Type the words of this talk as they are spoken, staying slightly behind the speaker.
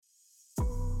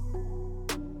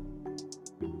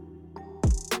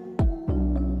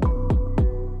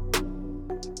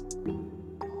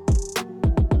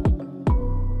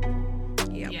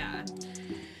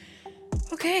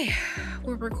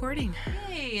recording.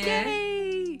 Yay!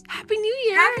 Yay! Happy New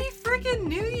Year! Happy freaking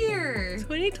New Year!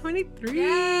 2023!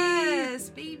 Yes,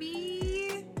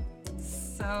 baby!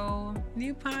 So...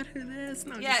 New pod, who this?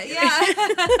 No, Yeah.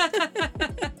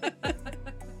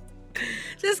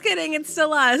 Just kidding, it's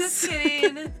still us. Just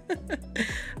kidding.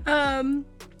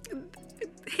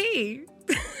 Hey.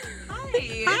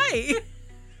 Hi! Hi!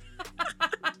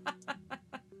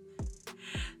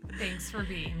 Thanks for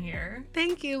being here.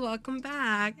 Thank you, welcome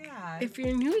back. Yeah. If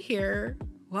you're new here,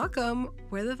 welcome.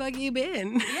 Where the fuck you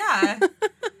been? Yeah.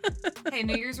 Hey,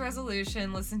 New Year's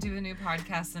resolution, listen to a new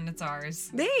podcast and it's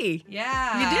ours. Hey!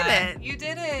 Yeah. You did it. You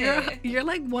did it. You're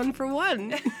like 1 for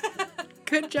 1.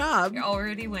 Good job. You're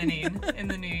already winning in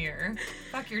the new year.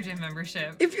 Fuck your gym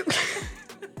membership. If you...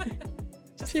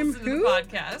 Just Gym listen to the who?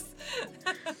 podcast.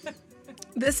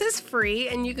 This is free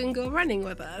and you can go running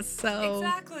with us. So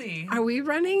Exactly. Are we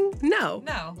running? No.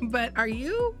 No. But are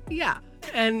you? Yeah.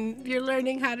 And you're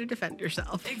learning how to defend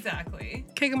yourself. Exactly.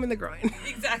 Kick them in the groin.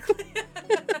 Exactly.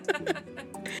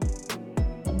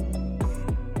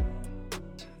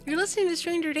 You're listening to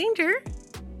Stranger Danger.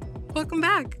 Welcome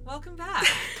back. Welcome back.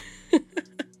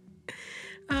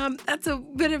 That's a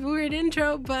bit of a weird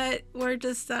intro, but we're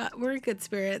just, we're in good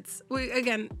spirits.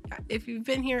 Again, if you've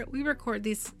been here, we record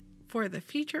these for the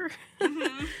future.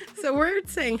 Mm-hmm. So we're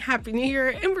saying Happy New Year,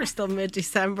 and we're still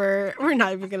mid-December. We're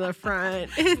not even gonna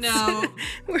front. No.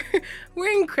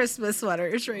 We're in Christmas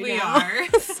sweaters right We now.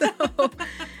 are. So,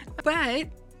 but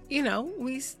you know,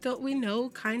 we know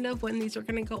kind of when these are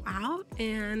gonna go out,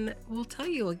 and we'll tell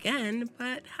you again.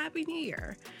 But Happy New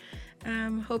Year.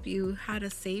 Hope you had a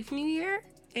safe New Year,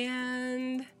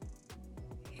 and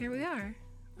here we are,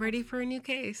 ready for a new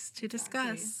case to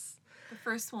discuss. The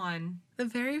first one. The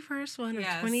very first one of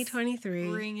Yes. 2023.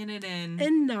 Bringing it in.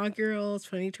 Inaugural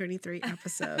 2023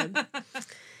 episode.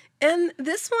 And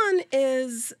this one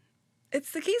it's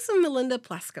the case of Melinda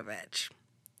Pleskovich.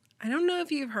 I don't know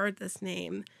if you've heard this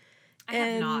name. I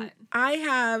have not. I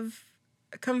have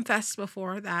confessed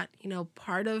before that,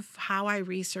 part of how I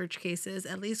research cases,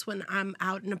 at least when I'm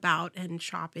out and about and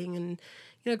shopping and,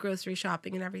 grocery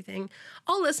shopping and everything,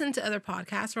 I'll listen to other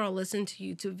podcasts or I'll listen to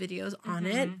YouTube videos on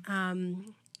it.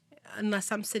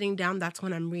 Unless I'm sitting down, that's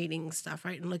when I'm reading stuff,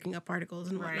 right? And looking up articles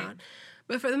and whatnot. Right.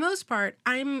 But for the most part,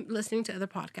 I'm listening to other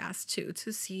podcasts too,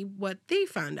 to see what they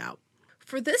found out.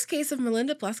 For this case of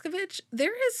Melinda Pleskovich,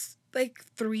 there is like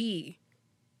 3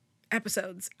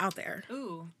 episodes out there.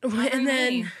 Ooh. And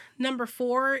then number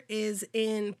 4 is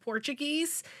in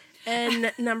Portuguese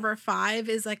and number 5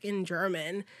 is like in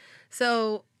German.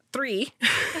 So 3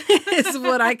 is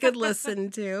what I could listen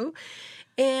to.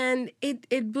 And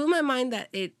it blew my mind that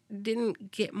it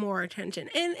didn't get more attention.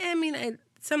 And I mean,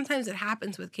 sometimes it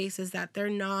happens with cases that they're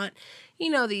not,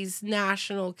 these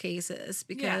national cases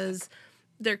because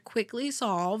they're quickly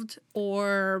solved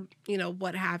or,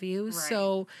 what have you. Right.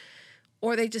 So,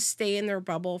 or they just stay in their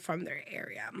bubble from their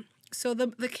area. So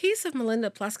the case of Melinda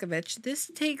Pleskovich, this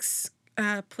takes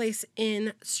place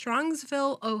in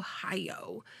Strongsville,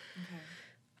 Ohio. Okay.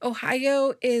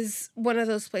 Ohio is one of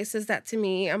those places that to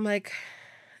me, I'm like,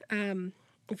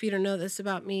 if you don't know this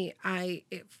about me,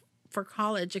 for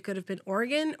college, it could have been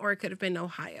Oregon or it could have been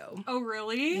Ohio. Oh,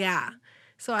 really? Yeah.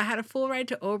 So I had a full ride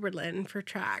to Oberlin for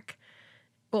track.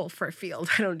 Well, for field.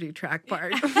 I don't do track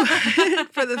part.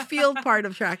 For the field part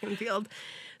of track and field.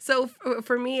 So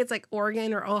for me, it's like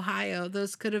Oregon or Ohio.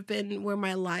 Those could have been where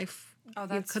my life could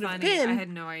have have funny. been. I had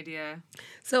no idea.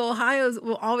 So Ohio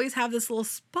will always have this little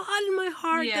spot in my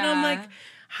heart that I'm like,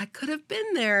 I could have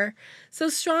been there. So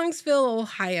Strongsville,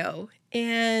 Ohio.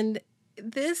 And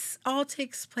this all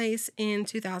takes place in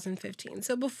 2015.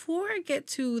 So before I get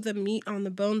to the meat on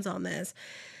the bones on this,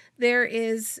 there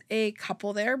is a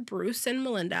couple there, Bruce and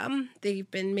Melinda.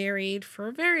 They've been married for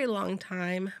a very long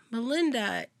time.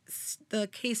 Melinda, the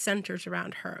case centers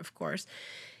around her, of course.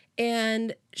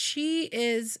 And she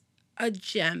is a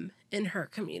gem in her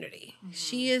community. Mm-hmm.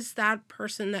 She is that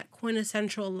person, that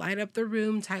quintessential light up the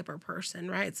room type of person,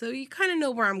 right? So you kind of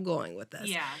know where I'm going with this.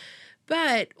 Yeah.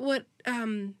 But what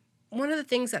one of the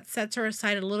things that sets her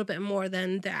aside a little bit more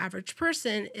than the average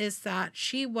person is that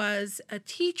she was a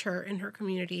teacher in her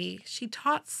community. She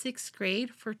taught 6th grade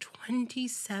for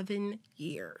 27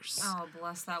 years. Oh,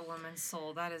 bless that woman's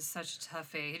soul. That is such a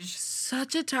tough age.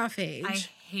 Such a tough age. I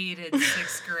hated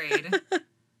 6th grade.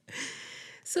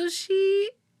 So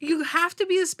you have to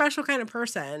be a special kind of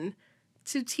person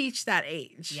to teach that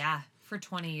age. Yeah, for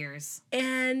 20 years.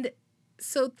 And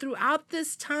so throughout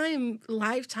this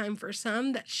lifetime for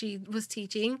some that she was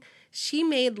teaching, she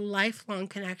made lifelong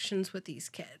connections with these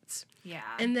kids. Yeah.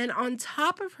 And then on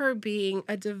top of her being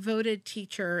a devoted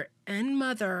teacher and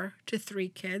mother to 3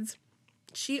 kids,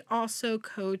 she also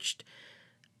coached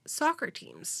soccer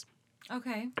teams.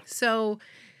 Okay. So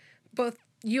both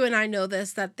you and I know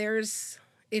this, that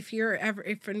if you're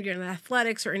in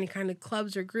athletics or any kind of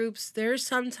clubs or groups, there's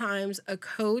sometimes a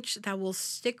coach that will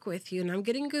stick with you, and I'm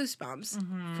getting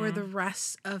goosebumps, for the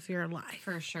rest of your life.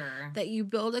 For sure. That you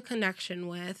build a connection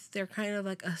with. They're kind of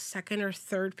like a second or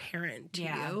third parent to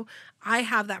you. I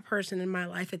have that person in my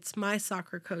life. It's my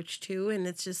soccer coach too, and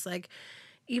it's just like,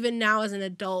 even now as an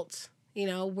adult,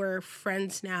 we're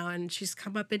friends now, and she's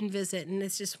come up and visit, and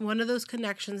it's just one of those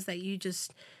connections that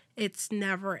it's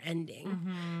never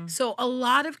ending. So a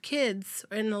lot of kids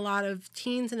and a lot of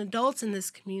teens and adults in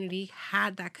this community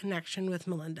had that connection with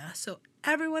Melinda. So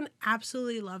everyone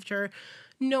absolutely loved her.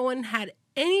 No one had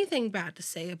anything bad to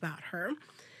say about her.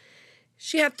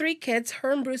 She had 3 kids.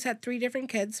 Her and Bruce had 3 different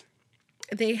kids.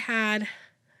 They had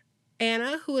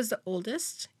Anna, who was the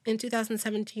oldest. In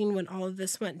 2017, when all of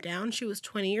this went down, she was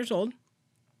 20 years old.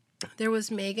 There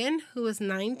was Megan, who was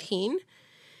 19.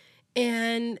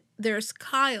 And there's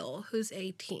Kyle, who's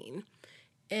 18.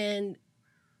 And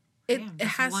it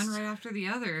has one right after the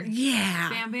other. Yeah.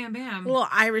 Bam, bam, bam. Little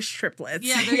Irish triplets.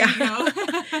 Yeah, there you go.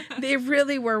 They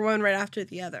really were one right after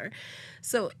the other.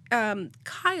 So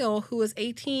Kyle, who was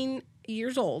 18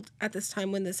 years old at this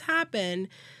time when this happened,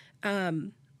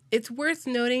 it's worth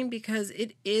noting because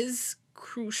it is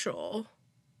crucial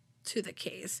to the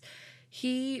case.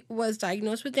 He was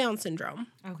diagnosed with Down syndrome.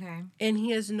 Okay. And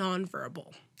he is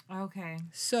nonverbal. Okay.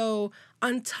 So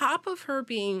on top of her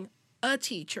being a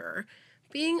teacher,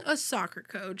 being a soccer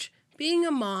coach, being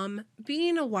a mom,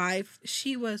 being a wife,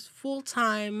 she was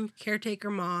full-time caretaker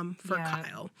mom for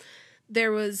Kyle.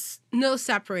 There was no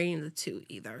separating the two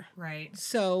either. Right.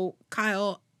 So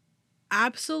Kyle,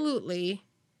 absolutely,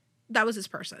 that was his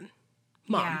person.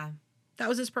 Mom. Yeah. That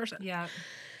was his person. Yeah.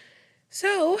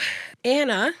 So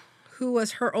Anna, who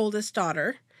was her oldest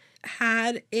daughter,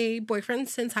 had a boyfriend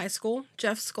since high school,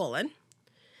 Jeff Scullin.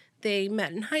 They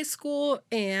met in high school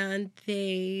and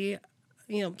they,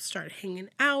 started hanging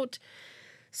out.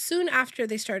 Soon after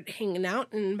they started hanging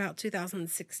out in about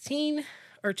 2016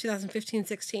 or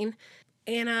 2015-16,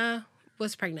 Anna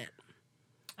was pregnant.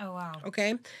 Oh, wow.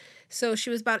 Okay. So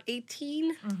she was about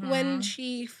 18 when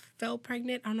she fell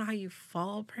pregnant. I don't know how you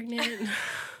fall pregnant.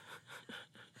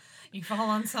 You fall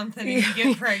on something and you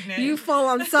get pregnant. You fall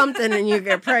on something and you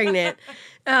get pregnant.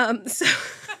 So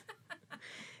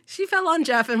she fell on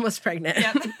Jeff and was pregnant.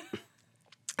 Yep.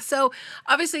 So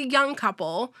obviously young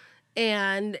couple,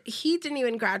 and he didn't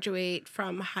even graduate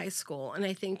from high school. And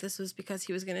I think this was because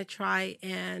he was going to try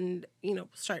and,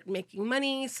 start making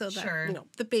money so that,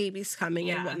 the baby's coming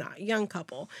and whatnot. Young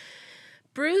couple.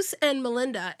 Bruce and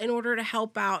Melinda, in order to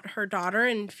help out her daughter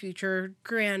and future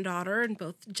granddaughter, and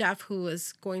both Jeff, who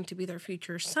was going to be their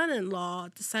future son-in-law,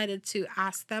 decided to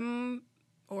ask them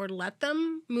or let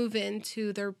them move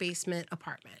into their basement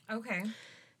apartment. Okay.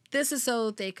 This is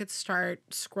so they could start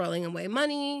squirreling away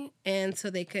money and so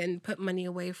they can put money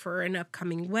away for an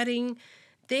upcoming wedding.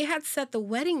 They had set the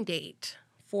wedding date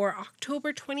for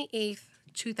October 28th,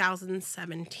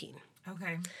 2017.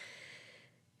 Okay.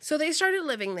 So they started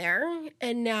living there,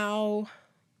 and now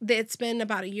it's been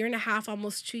about 1.5 years,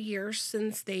 almost 2 years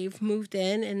since they've moved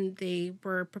in, and they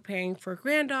were preparing for a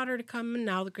granddaughter to come, and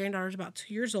now the granddaughter's about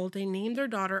 2 years old. They named their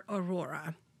daughter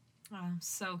Aurora. Oh,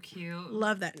 so cute.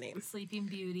 Love that name. Sleeping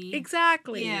Beauty.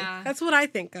 Exactly. Yeah. That's what I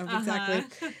think of,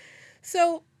 exactly.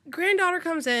 So granddaughter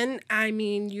comes in. I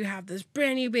mean, you have this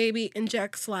brand new baby,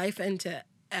 injects life into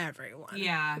everyone.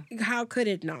 Yeah. How could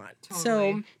it not? Totally.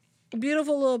 So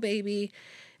beautiful little baby.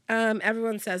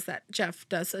 Everyone says that Jeff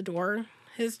does adore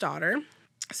his daughter.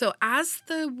 So as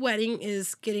the wedding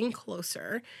is getting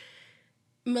closer,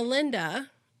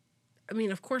 Melinda,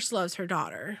 of course, loves her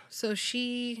daughter. So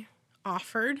she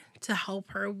offered to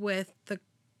help her with the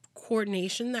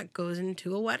coordination that goes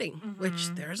into a wedding, which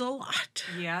there's a lot.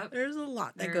 Yep. There's a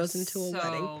lot that goes into a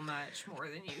wedding. So much more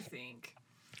than you think.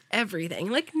 Everything,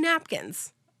 like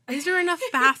napkins. Is there enough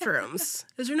bathrooms?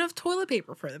 Is there enough toilet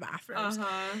paper for the bathrooms?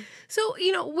 So,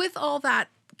 with all that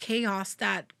chaos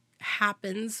that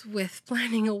happens with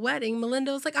planning a wedding,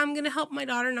 Melinda was like, I'm going to help my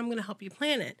daughter and I'm going to help you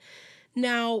plan it.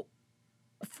 Now,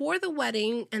 for the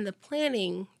wedding and the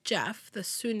planning, Jeff, the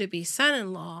soon-to-be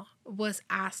son-in-law, was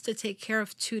asked to take care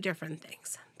of 2 different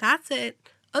things. That's it.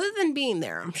 Other than being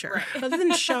there, I'm sure. Right. Other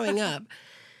than showing up.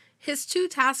 His 2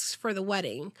 tasks for the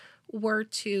wedding were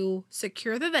to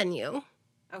secure the venue.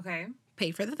 Okay.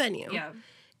 Pay for the venue. Yeah.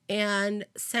 And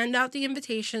send out the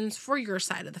invitations for your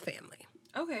side of the family.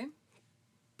 Okay.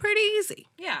 Pretty easy.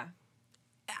 Yeah.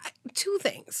 2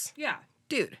 things. Yeah.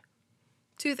 Dude,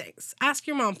 2 things. Ask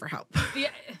your mom for help. Yeah.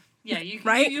 Yeah, you can,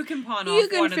 right? you can pawn off You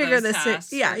can one figure of those this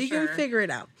tasks. Yeah, you can figure it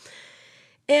out.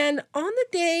 And on the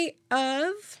day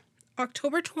of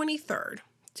October 23rd,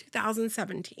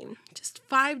 2017, just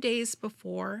 5 days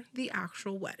before the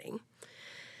actual wedding,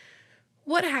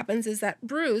 what happens is that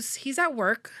Bruce, he's at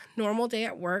work, normal day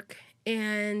at work,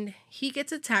 and he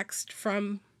gets a text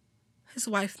from his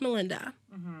wife, Melinda,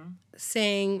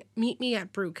 saying, meet me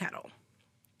at Brew Kettle.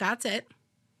 That's it.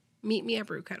 Meet me at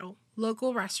Brew Kettle.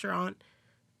 Local restaurant.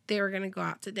 They were going to go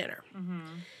out to dinner.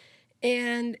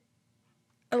 And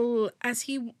as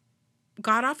he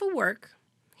got off of work,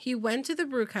 he went to the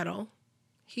Brew Kettle.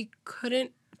 He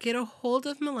couldn't get a hold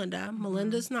of Melinda.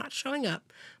 Melinda's not showing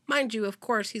up. Mind you, of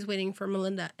course, he's waiting for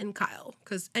Melinda and Kyle,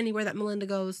 because anywhere that Melinda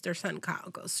goes, their son Kyle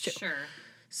goes too. Sure.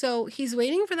 So he's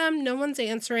waiting for them. No one's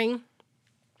answering.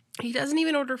 He doesn't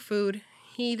even order food.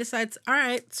 He decides, all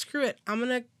right, screw it. I'm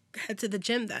going to head to the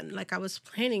gym then, like I was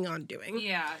planning on doing.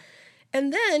 Yeah.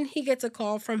 And then he gets a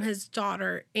call from his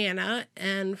daughter, Anna,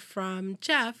 and from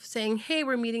Jeff saying, hey,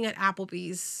 we're meeting at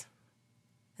Applebee's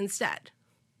instead.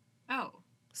 Oh.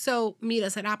 So meet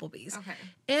us at Applebee's. Okay.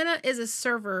 Anna is a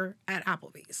server at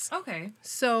Applebee's. Okay.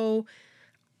 So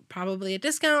probably a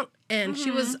discount. And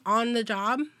she was on the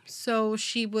job, so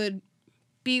she would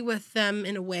be with them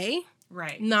in a way.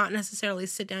 Right. Not necessarily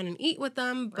sit down and eat with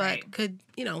them, but Right. could,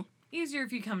 Easier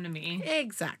if you come to me.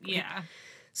 Exactly. Yeah.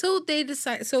 So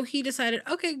he decided,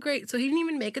 okay, great. So he didn't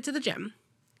even make it to the gym.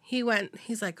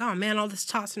 He's like, oh man, all this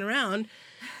tossing around.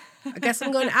 I guess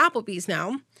I'm going to Applebee's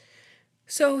now.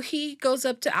 So he goes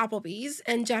up to Applebee's,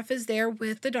 and Jeff is there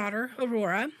with the daughter,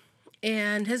 Aurora,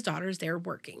 and his daughter's there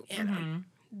working, Anna.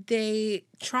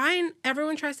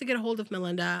 Everyone tries to get a hold of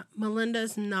Melinda.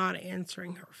 Melinda's not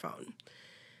answering her phone.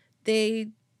 They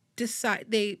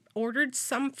ordered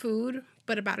some food,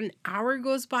 but about an hour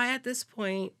goes by at this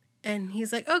point, and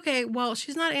he's like, okay, well,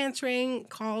 she's not answering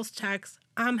calls, texts.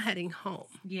 I'm heading home.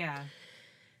 Yeah.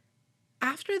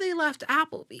 After they left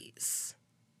Applebee's,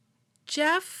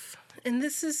 Jeff, and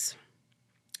this is,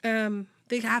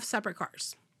 they have separate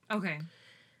cars. Okay.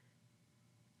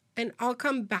 And I'll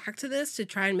come back to this to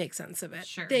try and make sense of it.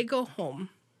 Sure. They go home.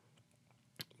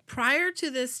 Prior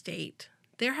to this date,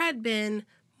 there had been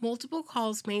multiple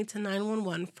calls made to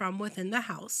 911 from within the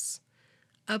house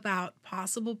about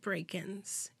possible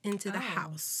break-ins into the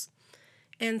house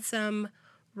and some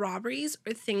robberies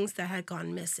or things that had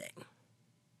gone missing.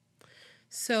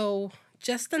 So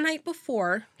just the night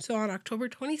before, so on October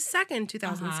 22nd,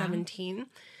 2017,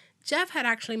 Jeff had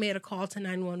actually made a call to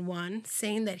 911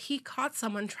 saying that he caught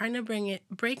someone trying to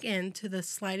break into the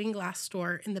sliding glass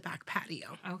door in the back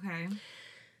patio. Okay.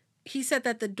 He said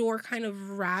that the door kind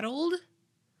of rattled.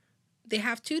 They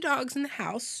have 2 dogs in the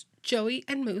house, Joey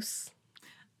and Moose.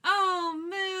 Oh,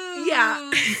 Moose.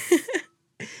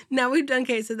 Yeah. Now we've done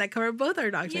cases that cover both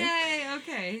our dogs. Yay,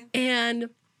 okay. And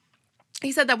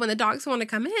he said that when the dogs want to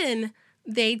come in,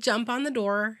 they jump on the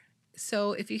door.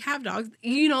 So if you have dogs,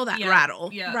 you know that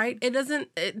rattle, right? It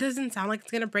doesn't sound like it's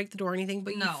going to break the door or anything,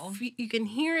 but you can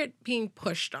hear it being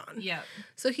pushed on. Yeah.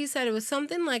 So he said it was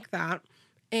something like that.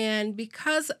 And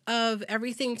because of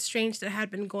everything strange that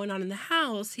had been going on in the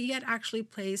house, he had actually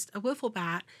placed a wiffle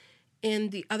bat in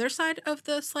the other side of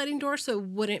the sliding door so it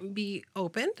wouldn't be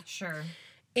opened. Sure.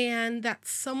 And that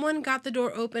someone got the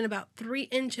door open about 3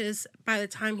 inches by the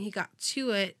time he got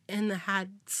to it and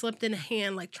had slipped in a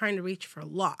hand, like trying to reach for a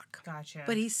lock. Gotcha.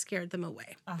 But he scared them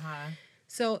away. Uh-huh.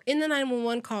 So in the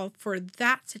 911 call for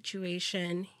that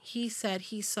situation, he said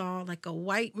he saw like a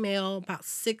white male, about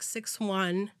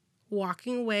 6'1",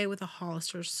 walking away with a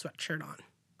Hollister's sweatshirt on.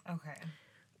 Okay.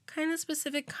 Kind of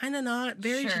specific, kind of not.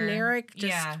 Very generic.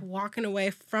 Just Yeah. walking away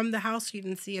from the house. You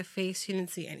didn't see a face. You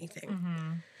didn't see anything.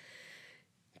 Mm-hmm.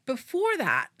 Before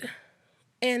that,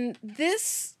 and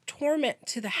this torment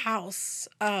to the house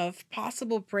of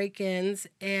possible break-ins,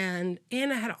 and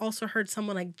Anna had also heard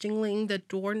someone like jingling the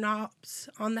doorknobs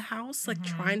on the house, like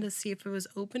trying to see if it was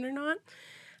open or not,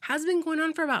 has been going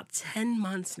on for about 10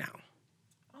 months now.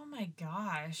 Oh my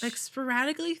gosh. Like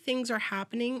sporadically things are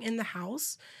happening in the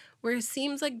house where it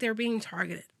seems like they're being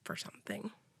targeted for something.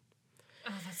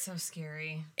 Oh, that's so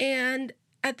scary. And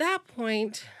at that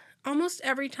point, almost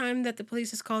every time that the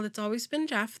police is called, it's always been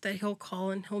Jeff that he'll call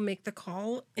and he'll make the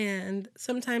call. And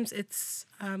sometimes it's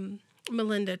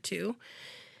Melinda too.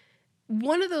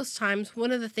 One of those times,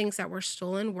 one of the things that were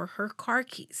stolen were her car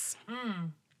keys.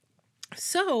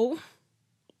 So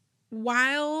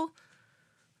while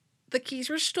the keys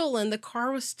were stolen, the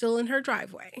car was still in her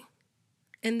driveway.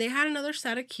 And they had another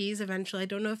set of keys eventually. I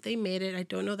don't know if they made it. I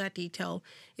don't know that detail.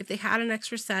 If they had an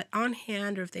extra set on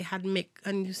hand or if they had to make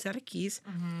a new set of keys.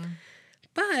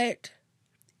 But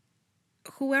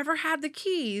whoever had the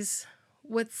keys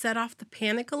would set off the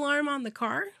panic alarm on the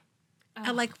car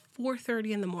at like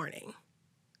 4:30 in the morning,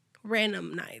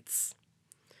 random nights,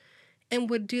 and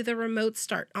would do the remote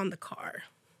start on the car.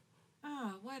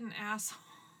 Oh, what an asshole.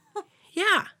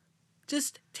 Yeah.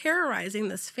 Just terrorizing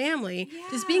this family,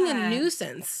 just being a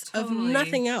nuisance of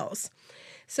nothing else.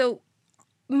 So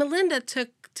Melinda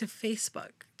took to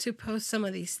Facebook to post some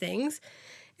of these things,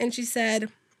 and she said,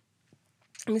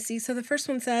 let me see. So the first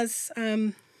one says,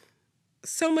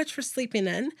 so much for sleeping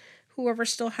in. Whoever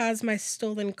still has my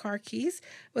stolen car keys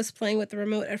was playing with the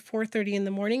remote at 4:30 in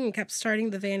the morning and kept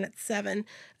starting the van at 7.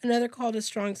 Another call to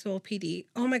Strongsville PD.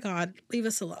 Oh my God, leave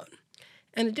us alone.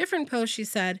 In a different post, she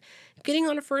said, getting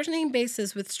on a first-name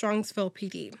basis with Strongsville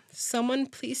PD. Someone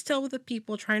please tell the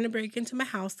people trying to break into my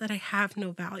house that I have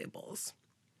no valuables.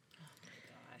 Oh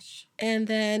my gosh. And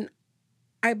then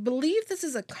I believe this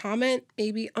is a comment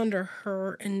maybe under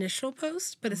her initial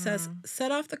post, but it says, set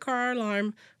off the car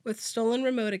alarm with stolen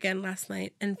remote again last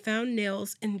night and found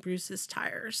nails in Bruce's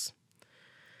tires.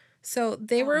 So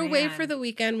they were away for the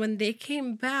weekend. When they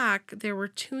came back, there were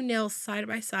 2 nails side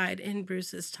by side in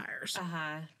Bruce's tires.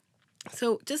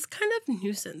 So just kind of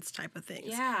nuisance type of things.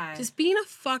 Yeah. Just being a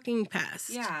fucking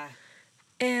pest. Yeah.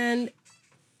 And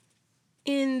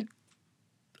in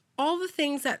all the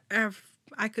things that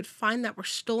I could find that were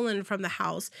stolen from the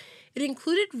house, it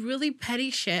included really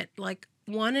petty shit like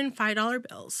 $1 and $5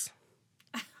 bills.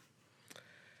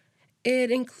 It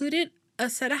included a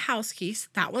set of house keys.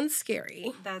 That one's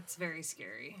scary. That's very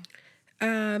scary.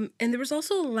 And there was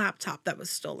also a laptop that was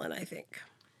stolen, I think.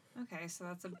 Okay, so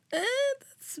that's a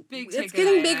that's big It's ticket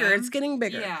getting item. bigger. It's getting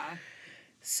bigger. Yeah.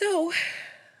 So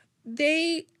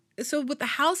with the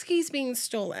house keys being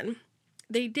stolen,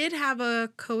 they did have a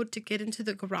code to get into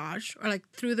the garage, or like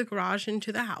through the garage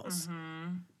into the house.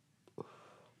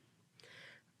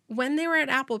 When they were at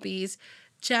Applebee's,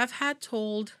 Jeff had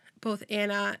told both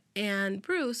Anna and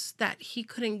Bruce that he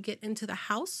couldn't get into the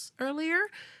house earlier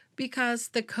because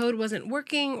the code wasn't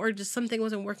working or just something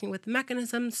wasn't working with the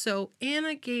mechanism. So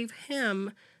Anna gave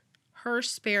him her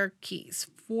spare keys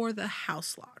for the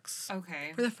house locks.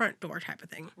 Okay. For the front door type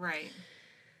of thing. Right.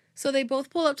 So they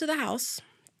both pull up to the house,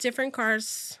 different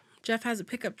cars. Jeff has a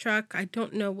pickup truck. I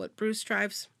don't know what Bruce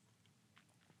drives.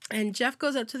 And Jeff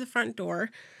goes up to the front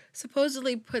door,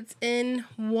 supposedly puts in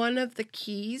one of the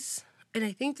keys. And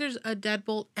I think there's a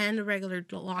deadbolt and a regular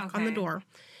lock on the door.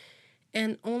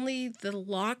 And only the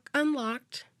lock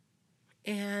unlocked.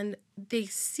 And they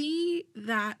see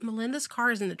that Melinda's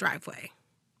car is in the driveway.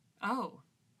 Oh.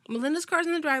 Melinda's car's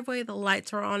in the driveway. The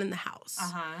lights are on in the house.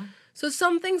 Uh-huh. So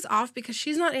something's off because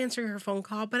she's not answering her phone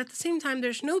call. But at the same time,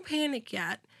 there's no panic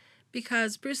yet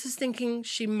because Bruce is thinking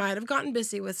she might have gotten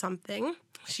busy with something.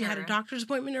 She had a doctor's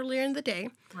appointment earlier in the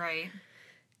day. Right.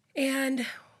 And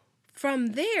from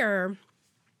there,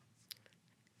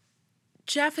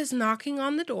 Jeff is knocking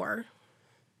on the door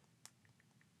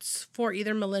for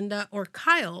either Melinda or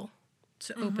Kyle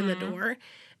to open the door,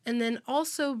 and then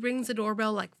also rings the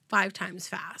doorbell like 5 times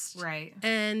fast. Right.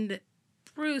 And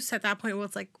Bruce at that point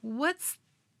was like, what's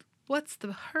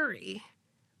the hurry?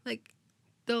 Like,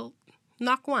 they'll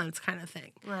knock once kind of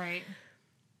thing. Right.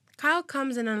 Kyle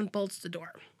comes and unbolts the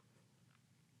door.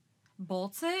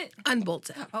 Bolts it? Unbolts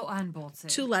it. Oh, unbolts it.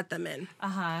 To let them in.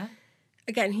 Uh-huh.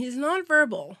 Again, he's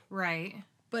nonverbal. Right.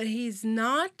 But he's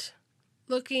not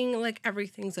looking like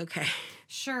everything's okay.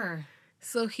 Sure.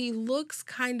 So he looks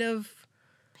kind of...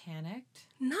 Panicked?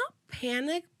 Not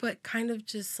panicked, but kind of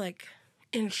just like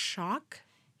in shock.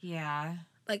 Yeah.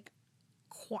 Like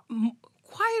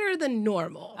quieter than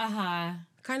normal. Uh-huh.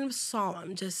 Kind of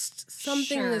solemn. Just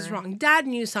something is wrong. Dad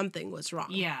knew something was wrong.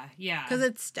 Yeah, yeah. Because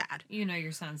it's Dad. You know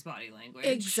your son's body language.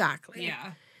 Exactly.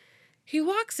 Yeah. He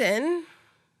walks in.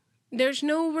 There's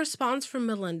no response from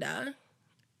Melinda.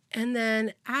 And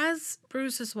then as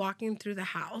Bruce is walking through the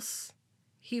house,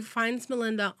 he finds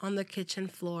Melinda on the kitchen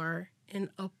floor in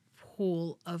a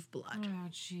pool of blood. Oh,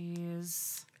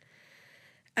 jeez.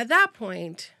 At that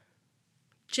point,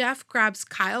 Jeff grabs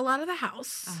Kyle out of the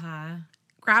house,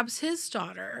 grabs his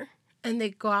daughter, and they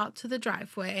go out to the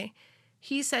driveway.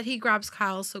 He said he grabs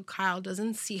Kyle so Kyle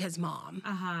doesn't see his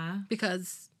mom.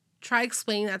 Because try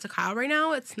explaining that to Kyle right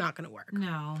now, it's not going to work.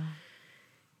 No.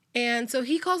 And so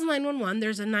he calls 911.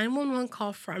 There's a 911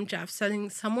 call from Jeff saying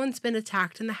someone's been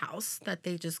attacked in the house, that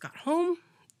they just got home,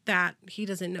 that he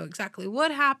doesn't know exactly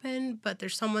what happened, but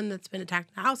there's someone that's been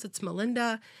attacked in the house. It's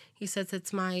Melinda. He says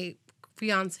it's my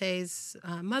fiance's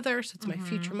mother, so it's my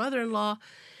future mother-in-law.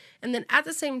 And then at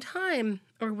the same time,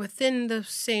 or within the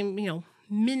same,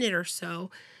 minute or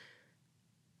so,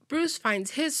 Bruce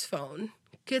finds his phone,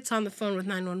 gets on the phone with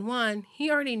 911. He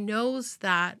already knows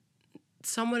that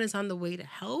someone is on the way to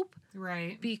help.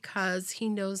 Right. Because he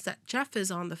knows that Jeff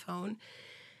is on the phone.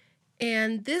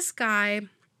 And this guy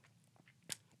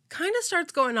kind of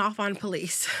starts going off on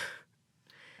police.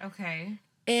 Okay.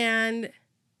 And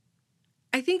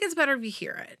I think it's better if you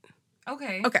hear it.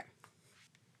 Okay. Okay.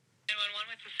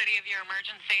 911, what's the city of your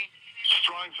emergency?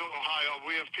 Strongsville, Ohio.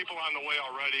 We have people on the way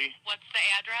already. What's the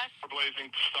address?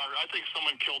 Blazing Star. I think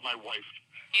someone killed my wife.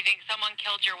 You think someone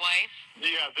killed your wife?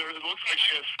 Yeah, it looks like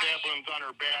she has stab wounds on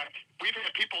her back. We've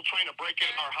had people trying to break in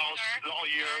our house all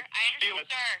year. Sir, I understand,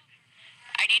 sir.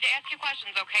 I need to ask you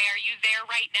questions, okay? Are you there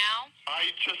right now?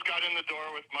 I just got in the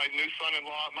door with my new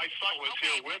son-in-law. My son was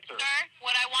here with her. Sir,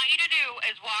 what I want you to do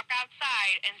is walk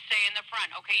outside and stay in the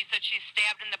front, okay? You said she's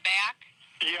stabbed in the back?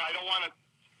 Yeah, I don't want to...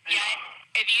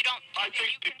 Yeah, if you don't... I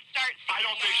think you can start CPR. I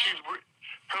don't think she's...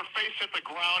 Her face hit the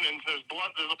ground and there's blood.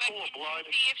 There's a pool of blood.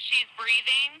 See if she's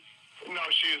breathing? No,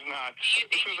 she is not. Do you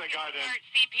think as soon as I got in. start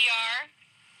CPR?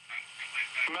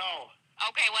 No.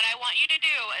 Okay, what I want you to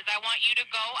do is I want you to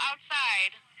go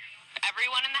outside.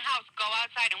 Everyone in the house, go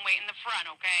outside and wait in the front,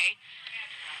 okay?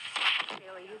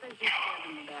 Haley, who says she's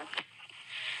stabbed in the back?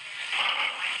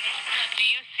 Do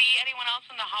you see anyone else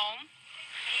in the home?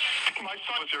 My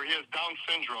son was here. He has Down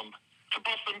syndrome.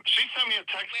 She sent me a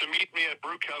text to meet me at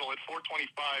Brew Kettle at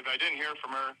 4:25. I didn't hear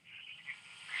from her.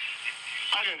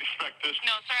 I didn't expect this.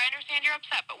 No, sir, I understand you're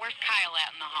upset, but where's Kyle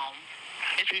at in the home?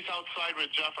 He's outside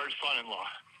with Jeff, our son-in-law.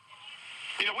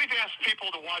 You know, we've asked people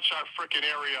to watch our frickin'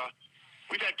 area.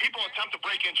 We've had people attempt to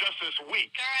break in just this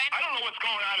week. Sir, I don't know what's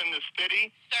going on in this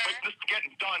city, Sir, but this is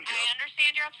getting done here. I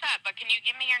understand you're upset, but can you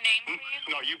give me your name, please?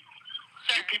 No, you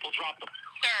people dropped them.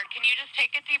 Sir, can you just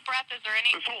take a deep breath? Is there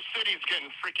any... This whole city's getting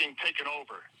freaking taken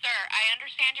over. Sir, I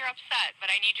understand you're upset,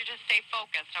 but I need you to stay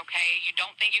focused, okay? You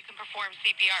don't think you can perform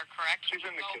CPR, correct? She's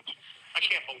in the kitchen. I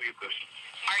can't believe this.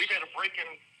 We've had a break-in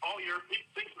all year.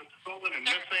 Things have been stolen and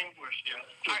missing.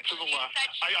 To the left.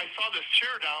 I saw this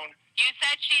chair down. You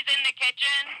said she's in the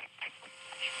kitchen?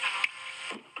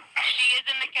 She is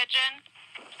in the kitchen?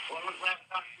 When was last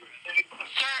time you were saying?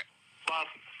 Sir, About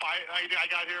 5. I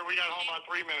got here. We got home about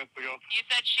 3 minutes ago. you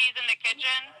said she's in the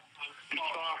kitchen? You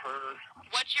saw her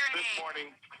What's your this name? morning,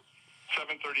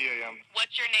 7:30 a.m.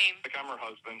 What's your name? Like I'm her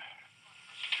husband.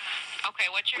 Okay,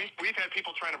 what's your... We've had people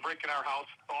trying to break in our house,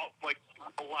 a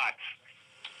lot.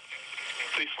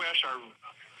 They flash our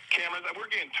cameras. We're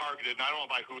getting targeted, and I don't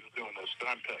know by who's doing this, but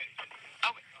I'm pissed.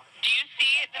 Okay. Do you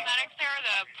see the medics there or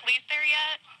the police there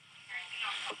yet?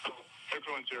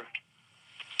 Everyone's here.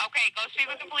 Okay, go speak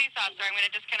with the police officer. I'm going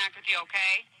to disconnect with you,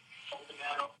 okay?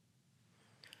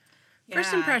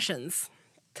 First impressions.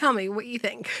 Tell me what you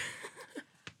think.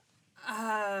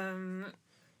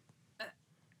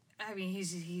 I mean,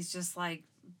 he's just like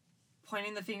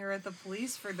pointing the finger at the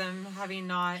police for them having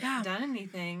not done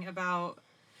anything about,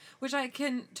 which I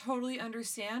can totally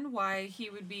understand why he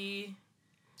would be.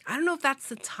 I don't know if that's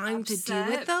the time upset, to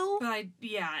do it, though. But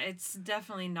it's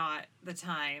definitely not the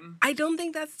time. I don't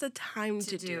think that's the time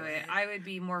to do it. I would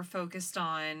be more focused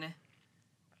on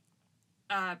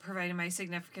providing my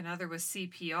significant other with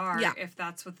CPR if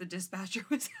that's what the dispatcher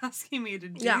was asking me to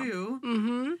do. Yeah.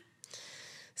 Mm-hmm.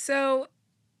 So,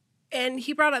 and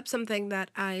he brought up something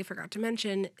that I forgot to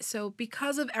mention. So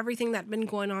because of everything that's been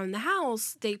going on in the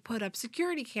house, they put up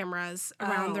security cameras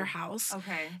around their house.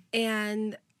 Okay.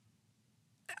 And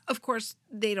of course,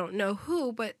 they don't know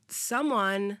who, but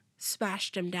someone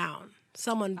smashed him down.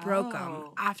 Someone broke them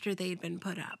after they'd been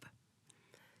put up.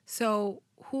 So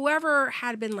whoever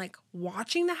had been like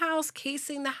watching the house,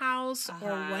 casing the house,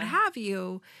 or what have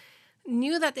you,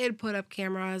 knew that they had put up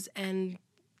cameras and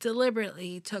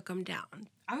deliberately took them down.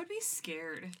 I would be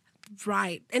scared.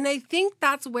 Right. And I think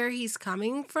that's where he's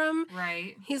coming from.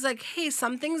 Right. He's like, hey,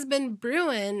 something's been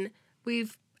brewing.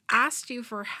 We've asked you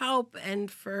for help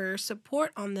and for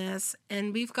support on this,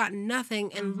 and we've got nothing,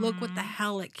 and look what the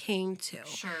hell it came to.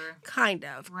 Sure. Kind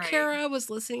of. Right. Kara was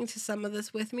listening to some of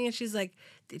this with me, and she's like,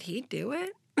 did he do it?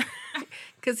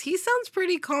 Because he sounds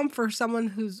pretty calm for someone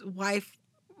whose wife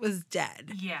was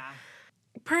dead. Yeah.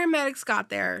 Paramedics got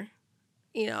there.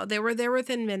 You know, they were there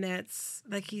within minutes.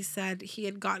 Like he said, he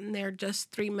had gotten there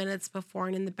just 3 minutes before,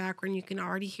 and in the background, you can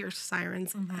already hear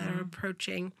sirens that are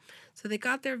approaching. So they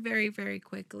got there very, very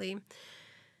quickly.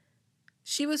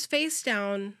 She was face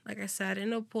down, like I said,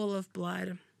 in a pool of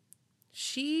blood.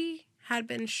 She had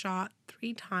been shot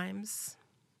 3 times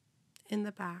in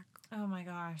the back. Oh my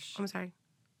gosh. I'm sorry,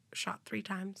 shot 3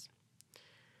 times.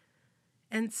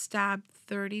 And stabbed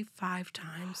 35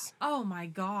 times. Oh my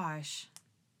gosh.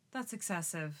 That's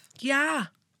excessive. Yeah,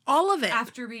 all of it.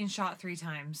 After being shot 3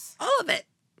 times. All of it.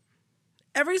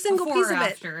 Every single Before piece or of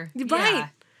after. it. Right. Yeah.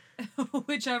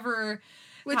 Whichever.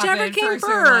 Whichever happened came or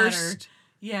latter. first.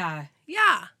 Yeah.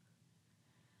 Yeah.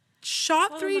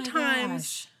 Shot Oh 3 my times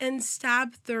gosh. and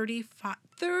stabbed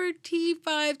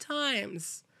 35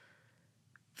 times.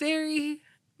 Very,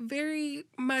 very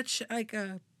much like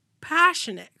a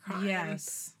passionate crime.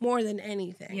 Yes. More than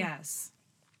anything. Yes.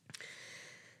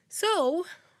 So,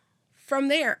 from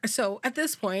there, at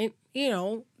this point,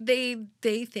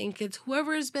 they think it's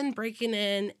whoever has been breaking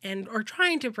in or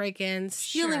trying to break in,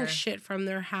 stealing Sure. shit from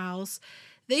their house.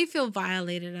 They feel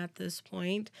violated at this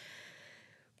point.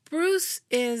 Bruce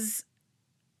is,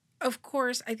 of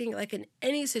course, I think like in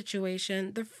any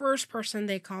situation, the first person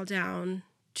they call down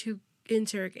to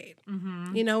interrogate.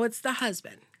 Mm-hmm. It's the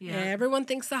husband. Yeah. Everyone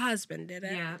thinks the husband did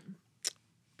it. Yeah.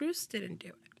 Bruce didn't do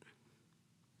it.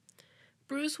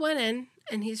 Bruce went in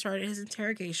and he started his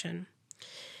interrogation.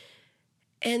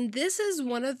 And this is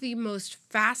one of the most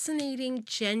fascinating,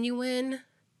 genuine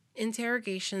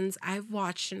interrogations I've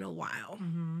watched in a while.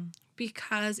 Mm-hmm.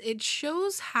 Because it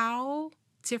shows how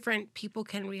different people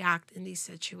can react in these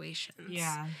situations.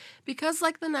 Yeah. Because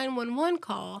like the 911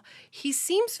 call, he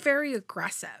seems very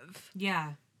aggressive.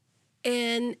 Yeah.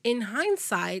 And in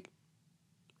hindsight,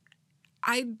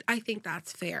 I think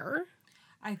that's fair.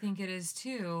 I think it is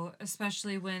too,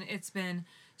 especially when it's been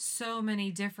so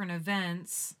many different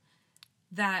events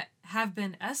that have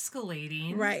been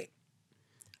escalating. Right.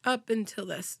 Up until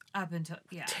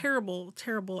Yeah. terrible,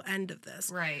 terrible end of this.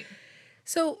 Right.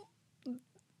 So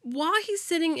while he's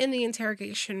sitting in the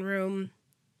interrogation room,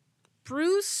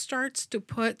 Bruce starts to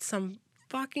put some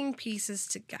fucking pieces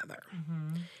together.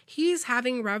 Mm-hmm. He's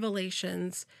having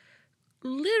revelations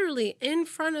literally in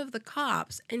front of the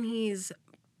cops, and he's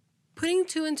putting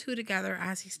 2 and 2 together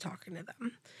as he's talking to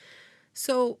them.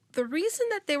 So the reason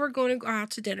that they were going to go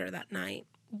out to dinner that night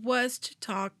was to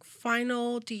talk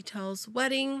final details,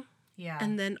 wedding, Yeah.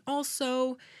 and then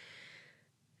also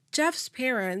Jeff's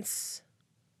parents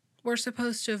were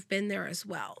supposed to have been there as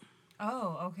well.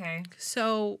 Oh, okay.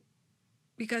 So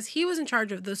because he was in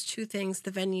charge of those 2 things,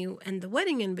 the venue and the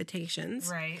wedding invitations,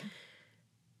 Right.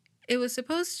 it was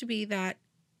supposed to be that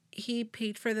he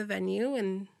paid for the venue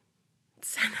and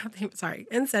sent out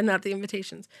the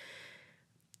invitations.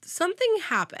 Something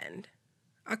happened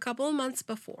a couple of months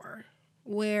before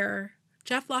where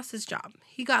Jeff lost his job.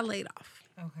 He got laid off.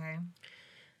 Okay.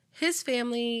 His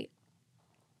family,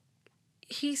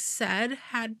 he said,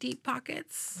 had deep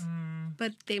pockets,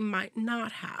 but they might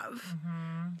not have.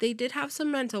 Mm-hmm. They did have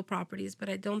some rental properties, but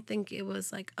I don't think it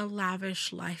was like a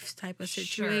lavish life type of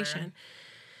situation. Sure.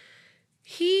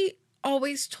 He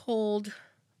always told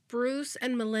Bruce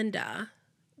and Melinda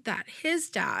that his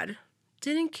dad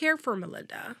didn't care for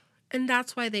Melinda, and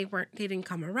that's why they didn't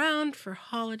come around for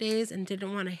holidays and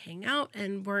didn't want to hang out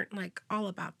and weren't like all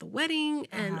about the wedding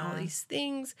and all these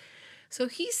things. So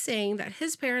he's saying that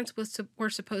his parents were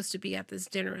supposed to be at this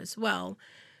dinner as well,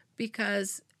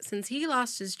 because since he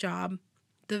lost his job,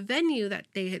 the venue that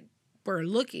they were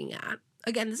looking at,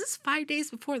 again, this is 5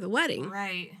 days before the wedding,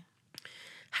 Right.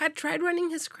 had tried running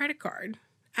his credit card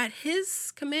at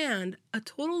his command a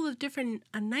total of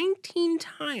 19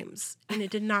 times, and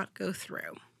it did not go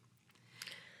through.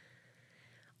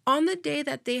 On the day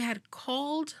that they had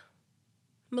called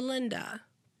Melinda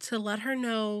to let her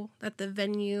know that the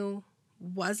venue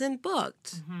wasn't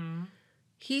booked, Mm-hmm.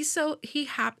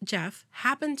 Jeff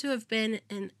happened to have been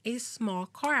in a small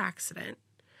car accident.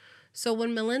 So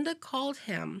when Melinda called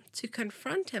him to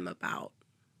confront him about,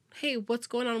 hey, what's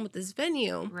going on with this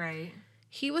venue? Right.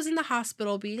 He was in the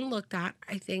hospital being looked at.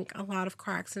 I think a lot of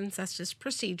car accidents, that's just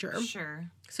procedure. Sure.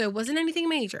 So it wasn't anything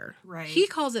major. Right. He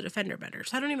calls it a fender bender.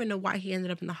 So I don't even know why he ended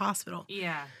up in the hospital.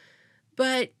 Yeah.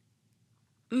 But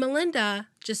Melinda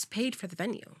just paid for the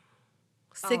venue.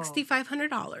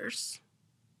 $6,500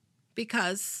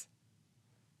 because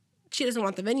she doesn't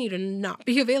want the venue to not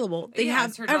be available. They Yeah,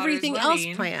 it's have her daughter's everything else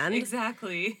wedding. planned.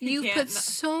 Exactly. You can't put not-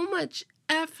 so much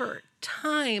effort,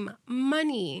 time,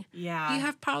 money. Yeah. You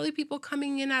have probably people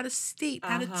coming in out of state,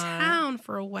 out of Uh-huh. town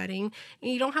for a wedding,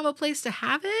 and you don't have a place to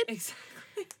have it. Exactly.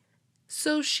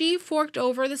 So she forked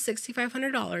over the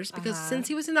 $6,500 because since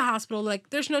he was in the hospital, like,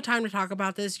 there's no time to talk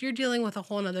about this. You're dealing with a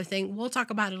whole other thing. We'll talk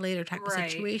about it later type of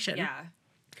situation. Yeah.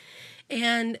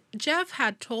 And Jeff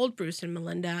had told Bruce and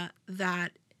Melinda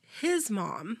that his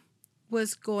mom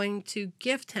was going to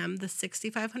gift him the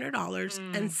 $6,500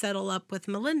 and settle up with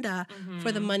Melinda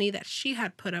for the money that she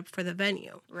had put up for the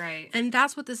venue. Right. And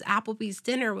that's what this Applebee's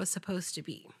dinner was supposed to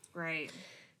be. Right.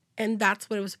 And that's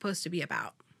what it was supposed to be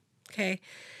about. Okay.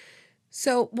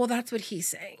 So, well, that's what he's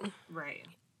saying. Right.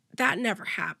 That never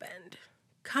happened.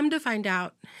 Come to find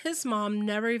out, his mom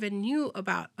never even knew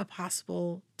about a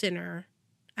possible dinner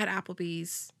at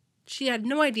Applebee's. She had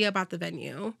no idea about the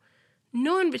venue.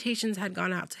 No invitations had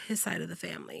gone out to his side of the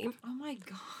family. Oh my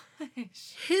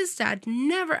gosh. His dad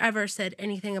never ever said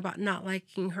anything about not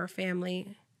liking her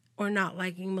family or not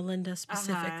liking Melinda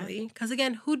specifically. Because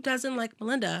again, who doesn't like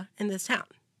Melinda in this town?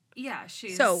 Yeah,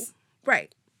 she's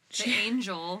right. the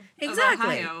angel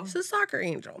Exactly. of Ohio. She's a soccer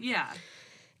angel. Yeah.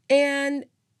 And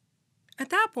at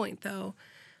that point, though,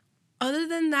 other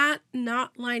than that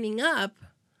not lining up,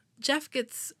 Jeff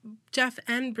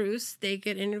and Bruce, they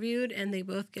get interviewed and they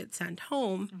both get sent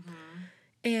home. Mm-hmm.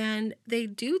 And they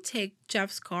do take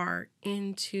Jeff's car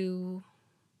into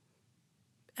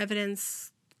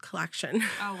evidence collection.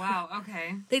 Oh, wow.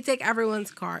 Okay. They take everyone's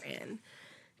car in.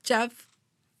 Jeff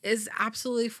is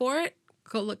absolutely for it.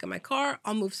 Go look at my car.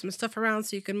 I'll move some stuff around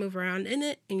so you can move around in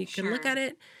it and you can look at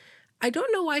it. I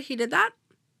don't know why he did that.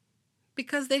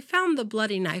 Because they found the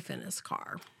bloody knife in his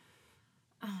car.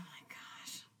 Oh, my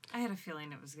gosh. I had a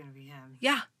feeling it was going to be him.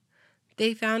 Yeah.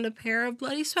 They found a pair of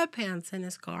bloody sweatpants in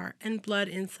his car and blood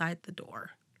inside the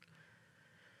door.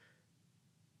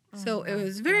 So it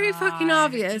was very fucking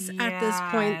obvious at this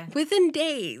point, within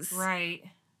days, right,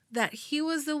 that he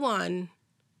was the one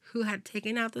who had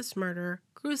taken out this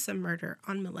gruesome murder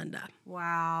on Melinda.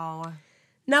 Wow.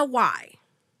 Now, why?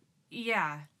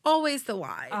 Yeah. Always the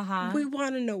why. Uh-huh. We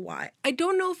want to know why. I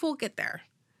don't know if we'll get there.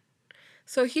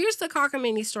 So here's the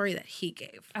cockamamie story that he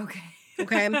gave. Okay.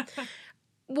 Okay?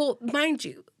 Well, mind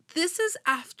you, this is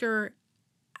after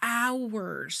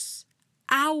hours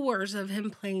of him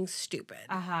playing stupid.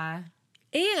 Uh-huh.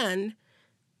 And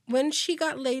when she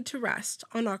got laid to rest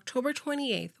on October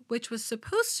 28th, which was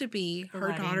supposed to be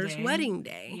her daughter's wedding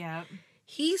day, yep,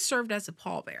 he served as a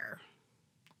pallbearer.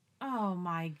 Oh,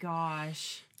 my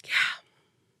gosh. Yeah.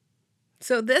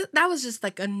 So that was just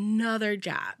like another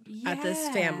jab at this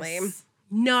family,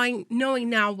 knowing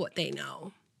now what they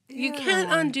know. Ew. You can't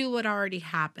undo what already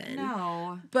happened.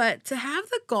 No. But to have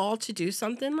the gall to do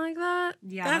something like that,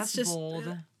 that's just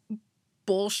bold.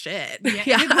 Bullshit.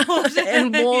 Yeah. Bullshit.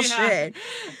 And bullshit.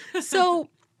 Yeah. So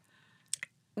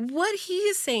what he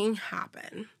is saying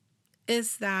happened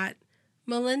is that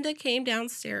Melinda came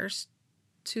downstairs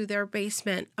to their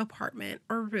basement apartment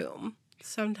or room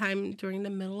sometime during the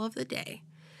middle of the day,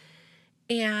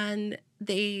 and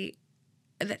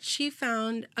that she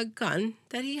found a gun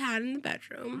that he had in the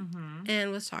bedroom, mm-hmm.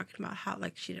 and was talking about how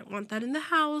like she didn't want that in the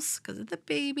house because of the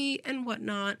baby and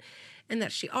whatnot, and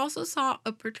that she also saw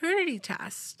a paternity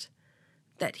test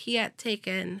that he had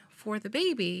taken for the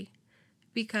baby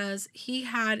because he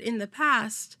had in the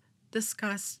past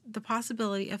discussed the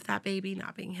possibility of that baby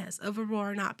not being his, of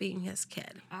Aurora not being his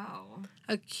kid. Oh.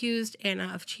 Accused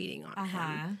Anna of cheating on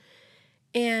him.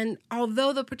 And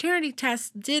although the paternity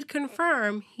test did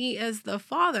confirm he is the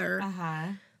father,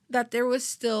 that there was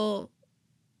still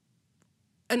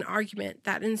an argument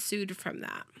that ensued from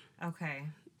that. Okay.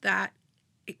 That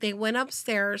they went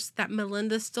upstairs, that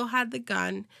Melinda still had the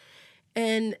gun,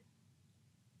 and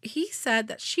he said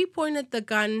that she pointed the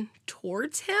gun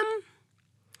towards him,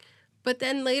 but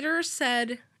then later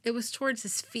said it was towards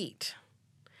his feet,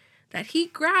 that he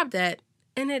grabbed it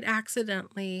and it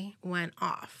accidentally went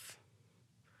off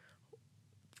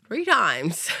 3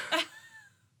 times.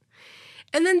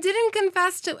 And then didn't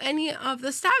confess to any of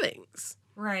the stabbings.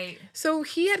 Right. So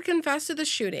he had confessed to the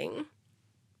shooting.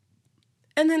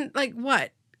 And then, like,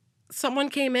 what? Someone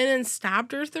came in and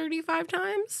stabbed her 35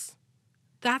 times?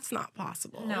 That's not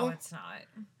possible. No, it's not.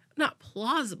 Not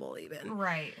plausible, even.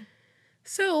 Right.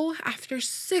 So, after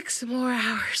 6 more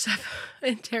hours of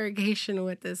interrogation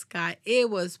with this guy, it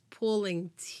was pulling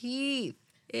teeth.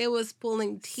 It was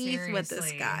pulling teeth Seriously. With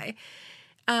this guy.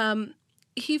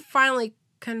 He finally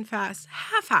confessed,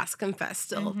 half-ass confessed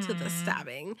still to the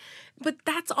stabbing. But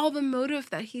that's all the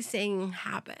motive that he's saying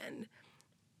happened.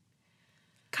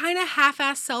 Kind of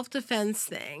half-ass self-defense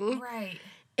thing. Right.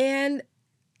 And,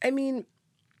 I mean,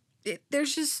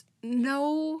 there's just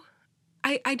no...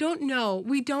 I don't know.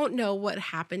 We don't know what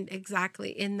happened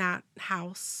exactly in that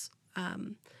house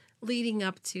leading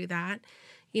up to that.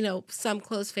 You know, some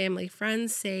close family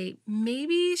friends say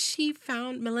maybe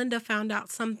Melinda found out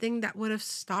something that would have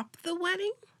stopped the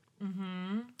wedding.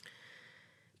 Mm-hmm.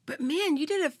 But man, you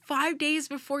did it 5 days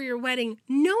before your wedding,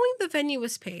 knowing the venue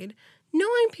was paid,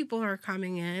 knowing people are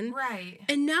coming in. Right.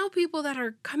 And now people that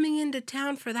are coming into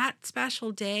town for that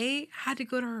special day had to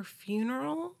go to her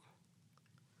funeral.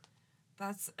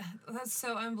 That's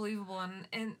so unbelievable.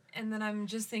 And then I'm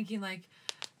just thinking, like,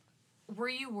 were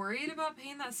you worried about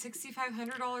paying that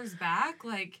 $6,500 back?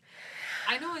 Like,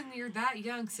 I know when you're that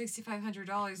young,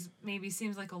 $6,500 maybe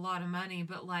seems like a lot of money,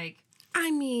 but, like... I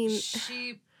mean...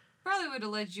 She probably would have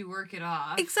let you work it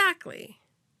off. Exactly.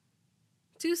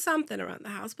 do something around the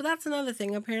house. But that's another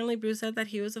thing. Apparently, Bruce said that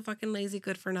he was a fucking lazy,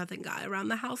 good-for-nothing guy around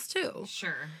the house, too.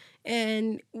 Sure.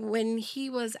 And when he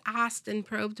was asked and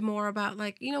probed more about,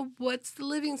 like, what's the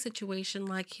living situation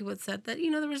like, he would said that,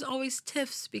 there was always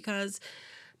tiffs because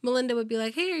Melinda would be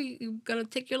like, hey, are you going to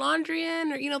take your laundry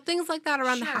in? Or, things like that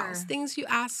around the house. Things you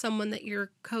ask someone that you're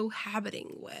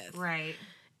cohabiting with. Right.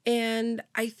 And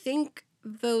I think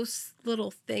those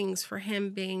little things for him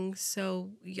being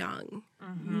so young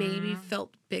maybe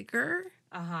felt bigger.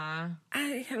 Uh-huh.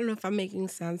 I don't know if I'm making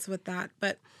sense with that,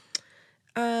 but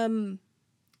he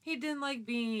didn't like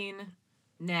being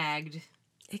nagged.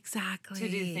 Exactly. To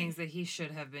do things that he should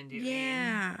have been doing.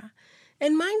 Yeah.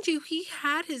 And mind you, he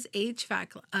had his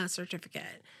HVAC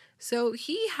certificate. So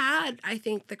he had, I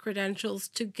think, the credentials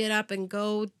to get up and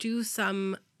go do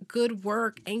some good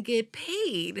work and get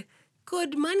paid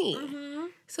good money. Mm-hmm.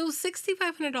 So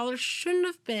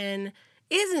 $6,500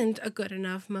 isn't a good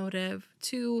enough motive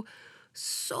to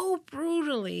so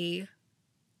brutally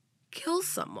kill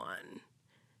someone.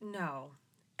 No.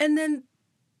 And then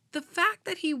the fact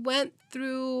that he went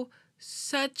through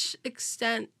such an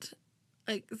extent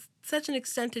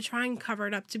to try and cover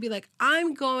it up, to be like,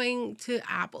 I'm going to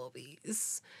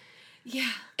Applebee's.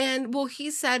 Yeah. And, well,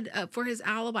 he said for his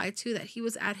alibi, too, that he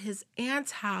was at his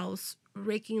aunt's house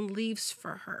raking leaves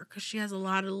for her because she has a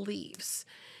lot of leaves.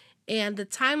 And the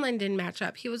timeline didn't match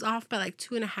up. He was off by like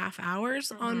 2.5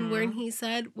 hours on when he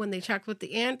said, when they checked with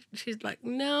the aunt, she's like,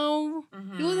 no,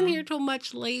 he wasn't here till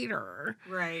much later.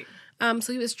 Right.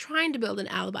 So he was trying to build an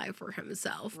alibi for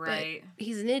himself. Right. But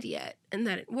he's an idiot, and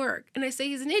that didn't work. And I say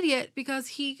he's an idiot because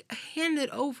he handed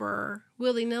over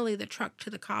willy-nilly the truck to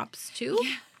the cops, too.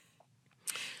 Yeah.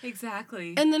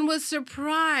 Exactly. And then was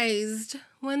surprised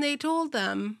when they told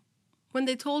him,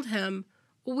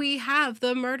 we have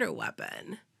the murder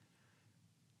weapon.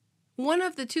 One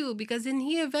of the two, because then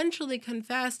he eventually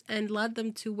confessed and led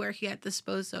them to where he had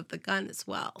disposed of the gun as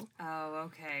well. Oh,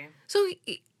 okay. So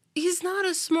he's not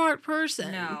a smart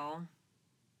person. No.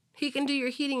 He can do your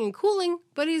heating and cooling,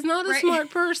 but he's not a smart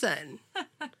person.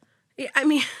 I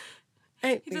mean...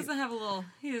 He doesn't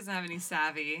have any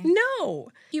savvy.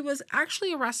 No. He was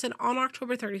actually arrested on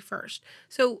October 31st.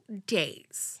 So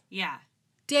days. Yeah.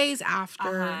 Days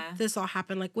after this all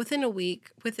happened, like within a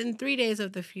week, within 3 days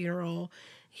of the funeral,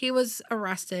 he was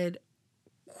arrested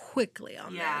quickly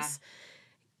on this.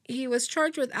 He was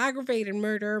charged with aggravated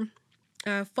murder,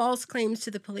 false claims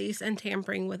to the police, and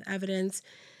tampering with evidence.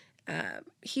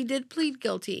 He did plead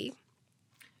guilty.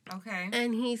 Okay.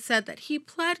 And he said that he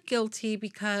pled guilty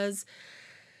because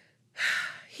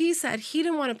he said he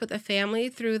didn't want to put the family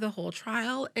through the whole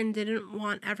trial and didn't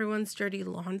want everyone's dirty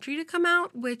laundry to come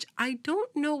out, which I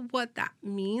don't know what that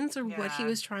means or what he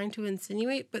was trying to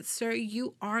insinuate. But, sir,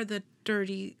 you are the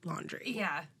dirty laundry.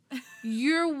 Yeah.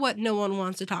 You're what no one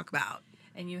wants to talk about.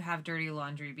 And you have dirty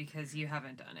laundry because you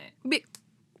haven't done it.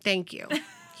 Thank you.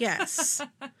 Yes.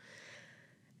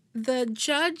 The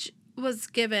judge was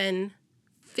given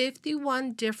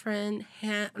 51 different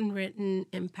handwritten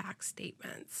impact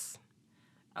statements.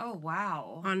 Oh,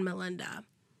 wow. On Melinda.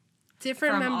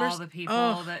 Different From members. all the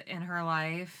people that in her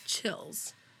life.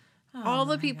 Chills. Oh, all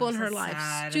the people in her that's life.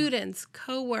 sad. Students,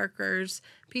 co-workers,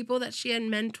 people that she had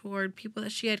mentored, people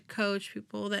that she had coached,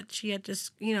 people that she had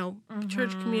just,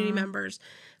 church community members.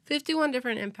 51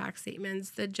 different impact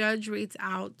statements. The judge reads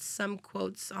out some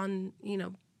quotes on,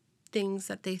 things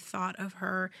that they thought of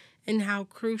her and how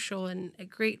crucial and a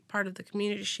great part of the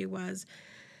community she was.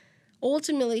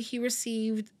 Ultimately, he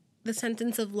received the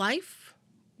sentence of life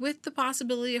with the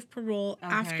possibility of parole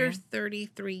after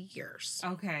 33 years.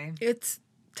 Okay. It's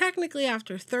technically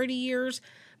after 30 years,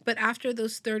 but after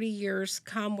those 30 years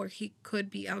come where he could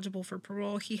be eligible for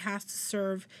parole, he has to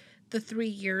serve the 3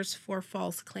 years for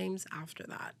false claims after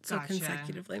that. So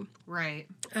consecutively. Right.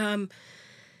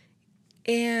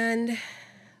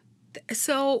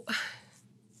 So,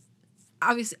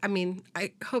 obviously, I mean,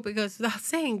 I hope it goes without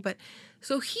saying, but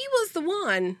so he was the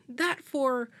one that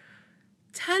for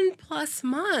 10 plus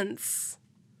months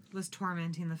was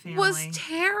tormenting the family. Was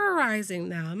terrorizing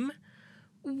them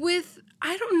with,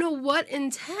 I don't know what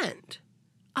intent.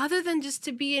 Other than just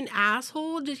to be an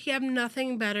asshole, did he have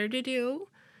nothing better to do?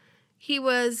 He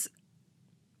was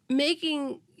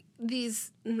making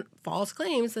these false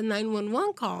claims, the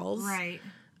 911 calls. Right.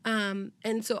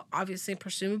 And so obviously,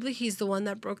 presumably, he's the one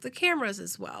that broke the cameras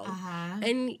as well.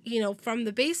 And, from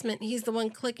the basement, he's the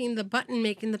one clicking the button,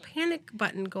 making the panic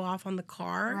button go off on the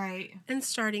car. Right. And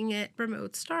starting it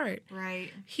remote start.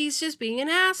 Right. He's just being an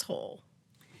asshole.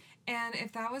 And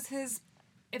if that was his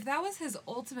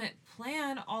ultimate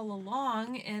plan all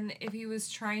along, and if he was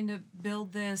trying to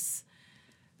build this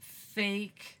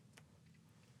fake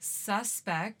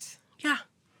suspect. Yeah.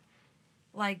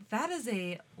 Like, that is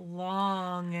a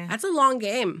long, That's a long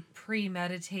game.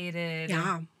 premeditated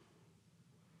Yeah.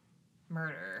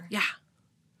 murder. Yeah.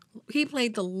 He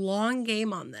played the long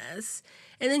game on this.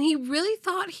 And then he really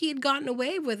thought he had gotten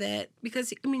away with it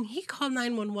because, I mean, he called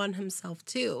 911 himself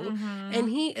too. And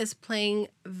he is playing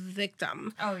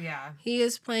victim. Oh, yeah. He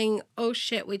is playing, oh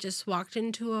shit, we just walked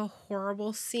into a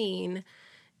horrible scene.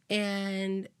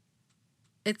 And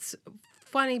it's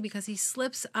funny because he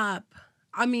slips up.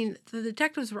 I mean, the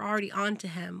detectives were already on to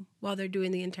him while they're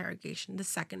doing the interrogation, the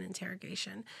second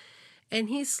interrogation. And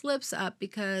he slips up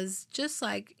because just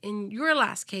like in your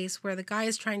last case where the guy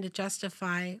is trying to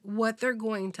justify what they're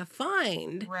going to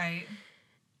find, Right.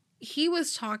 he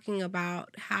was talking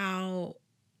about how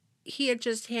he had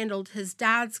just handled his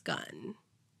dad's gun,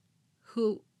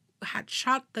 who had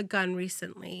shot the gun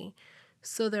recently.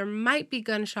 So there might be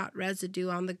gunshot residue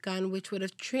on the gun, which would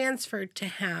have transferred to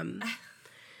him.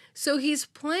 So he's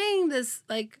playing this,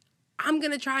 like, I'm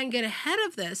going to try and get ahead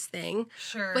of this thing.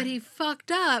 Sure. But he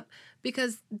fucked up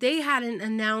because they hadn't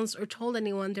announced or told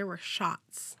anyone there were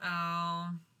shots.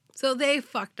 Oh. So they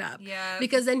fucked up. Yeah.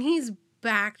 Because then he's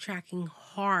backtracking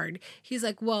hard. He's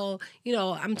like, well, you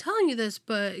know, I'm telling you this,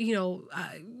 but, do you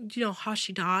know how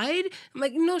she died? I'm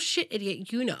like, no shit,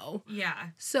 idiot, you know. Yeah.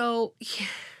 So, yeah,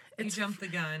 You jumped the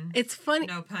gun. it's funny.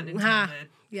 No pun Ha, intended.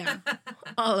 yeah,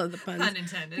 all of the puns. Pun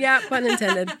intended. Yeah, pun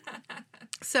intended.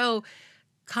 So,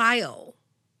 Kyle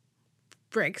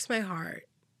breaks my heart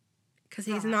because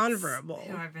he's That's nonverbal.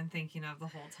 Who I've been thinking of the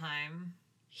whole time.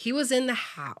 He was in the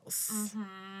house.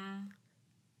 Mm-hmm.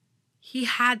 He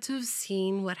had to have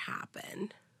seen what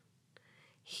happened.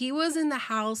 He was in the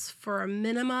house for a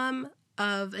minimum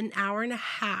of an hour and a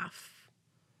half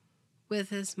with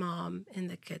his mom in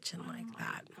the kitchen like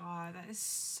that. God, that is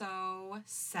so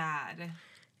sad.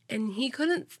 And he's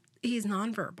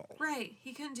nonverbal. Right.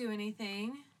 He couldn't do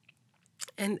anything.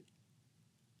 And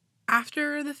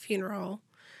after the funeral,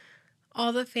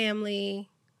 all the family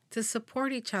to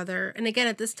support each other. And again,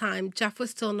 at this time, Jeff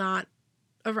was still not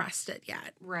arrested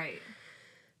yet. Right.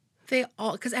 They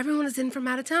all, because everyone was in from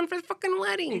out of town for the fucking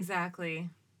wedding. Exactly.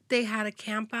 They had a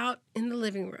camp out in the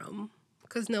living room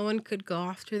because no one could go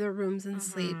off to their rooms and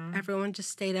sleep. Everyone just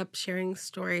stayed up sharing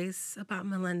stories about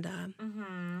Melinda.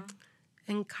 Mm-hmm.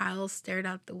 And Kyle stared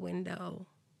out the window,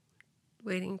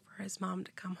 waiting for his mom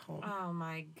to come home. Oh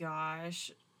my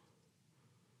gosh.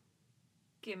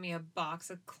 Give me a box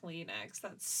of Kleenex.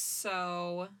 That's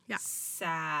so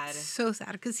sad. So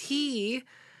sad because he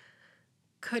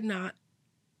does not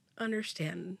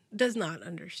understand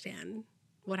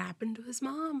what happened to his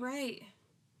mom. Right.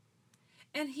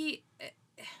 And he,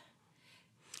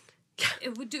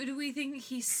 do we think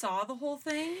he saw the whole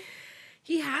thing?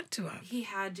 He had to have. He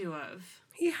had to have.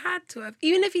 He had to have.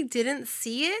 Even if he didn't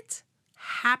see it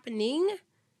happening,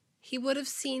 he would have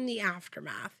seen the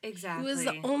aftermath. Exactly. He was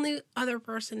the only other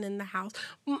person in the house.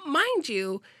 Mind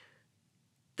you,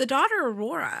 the daughter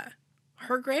Aurora,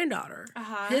 her granddaughter,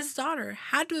 his daughter,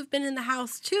 had to have been in the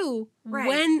house too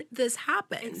when this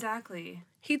happened. Exactly.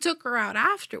 He took her out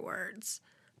afterwards.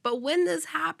 But when this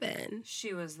happened,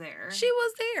 She was there. she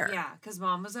was there. Yeah, because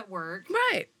mom was at work.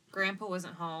 Right. Grandpa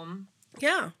wasn't home.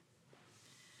 Yeah.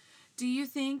 Do we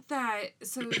think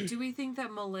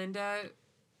that Melinda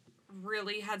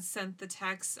really had sent the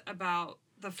text about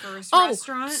the first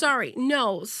restaurant? Sorry.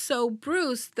 No. So,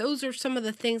 Bruce, those are some of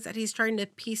the things that he's trying to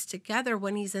piece together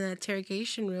when he's in the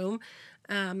interrogation room.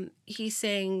 He's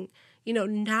saying,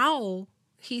 now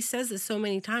he says this so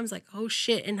many times, like, oh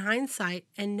shit, in hindsight.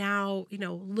 And now,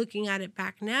 looking at it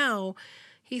back now,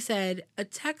 he said, a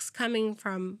text coming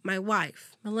from my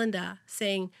wife, Melinda,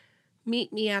 saying,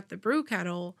 meet me at the brew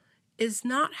kettle is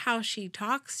not how she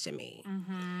talks to me.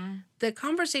 Mm-hmm. The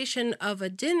conversation of a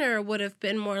dinner would have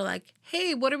been more like,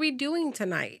 hey, what are we doing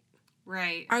tonight?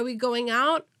 Right. Are we going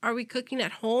out? Are we cooking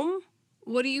at home?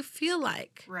 What do you feel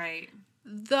like? Right.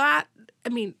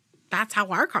 That's how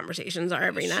our conversations are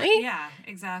every night. Yeah,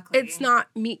 exactly. It's not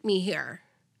meet me here.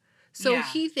 So Yeah.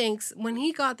 he thinks when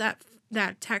he got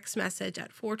that text message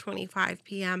at 4:25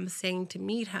 p.m. saying to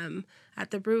meet him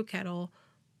at the brew kettle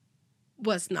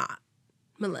was not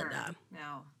Melinda.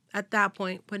 No. At that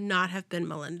point would not have been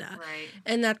Melinda. Right.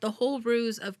 And that the whole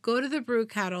ruse of go to the brew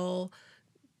kettle,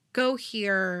 go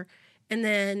here, and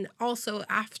then also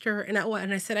after, and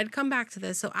I said I'd come back to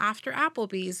this. So after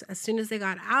Applebee's, as soon as they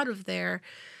got out of there,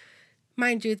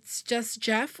 mind you, it's just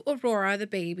Jeff, Aurora, the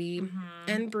baby,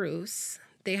 and Bruce.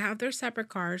 They have their separate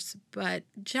cars, but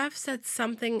Jeff said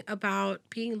something about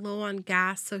being low on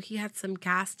gas, so he had some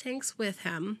gas tanks with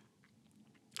him.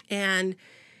 And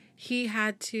he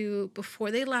had to,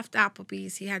 before they left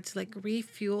Applebee's, he had to like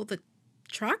refuel the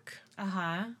truck,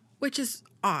 which is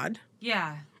odd.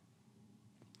 Yeah.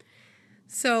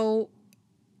 So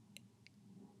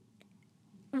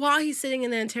while he's sitting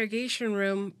in the interrogation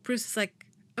room, Bruce is like,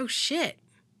 oh shit,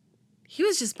 he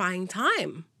was just buying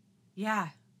time. Yeah.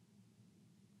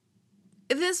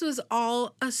 This was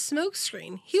all a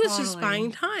smokescreen. He was just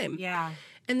buying time. Yeah.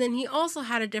 And then he also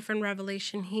had a different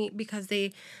revelation. Because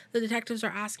the detectives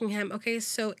are asking him, okay,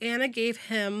 so Anna gave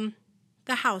him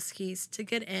the house keys to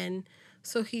get in.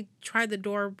 So he tried the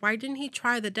door. Why didn't he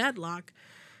try the deadlock?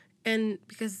 And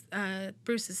because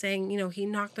Bruce is saying, he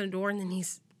knocked on the door and then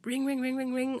he's ring, ring, ring,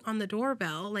 ring, ring on the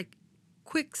doorbell, like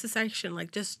quick succession,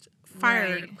 like just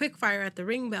fire, quick fire at the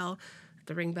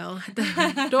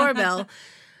doorbell.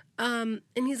 And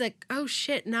he's like, oh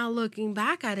shit, now looking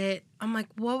back at it, I'm like,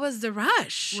 what was the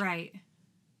rush? Right.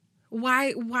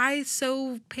 Why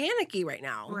so panicky right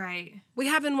now? Right. We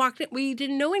haven't walked in. We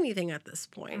didn't know anything at this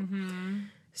point. Mm-hmm.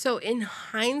 So in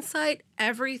hindsight,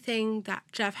 everything that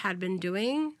Jeff had been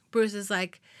doing, Bruce is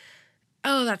like,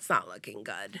 oh, that's not looking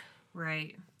good.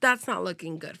 Right. That's not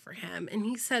looking good for him. And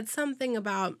he said something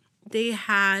about they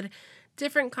had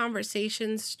different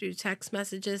conversations through text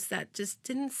messages that just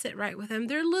didn't sit right with him.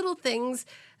 They're little things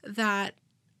that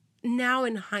now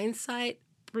in hindsight,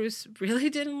 Bruce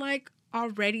really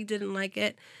already didn't like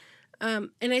it.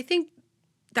 And I think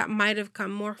that might have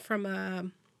come more from a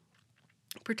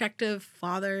protective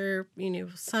father,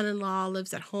 son-in-law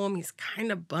lives at home. He's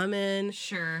kind of bumming.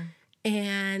 Sure.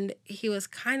 And he was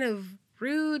kind of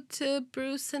rude to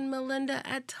Bruce and Melinda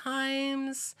at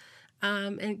times,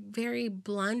 and very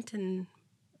blunt and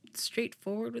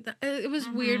straightforward with that. It was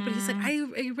weird, but he's like, I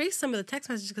erased some of the text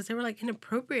messages because they were like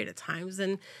inappropriate at times,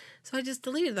 and so I just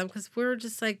deleted them because we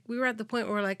were at the point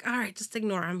where we're like, all right, just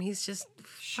ignore him. He's just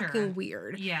fucking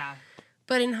weird. Yeah.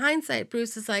 But in hindsight,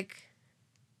 Bruce is like,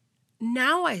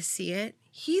 now I see it.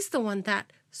 He's the one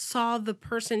that saw the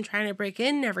person trying to break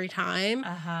in every time.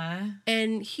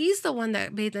 And he's the one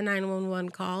that made the 911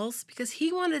 calls because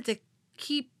he wanted to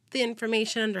keep the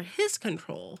information under his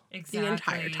control the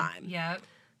entire time. Yep.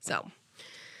 So,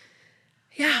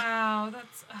 yeah. Wow,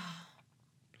 that's...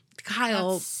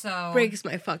 Kyle breaks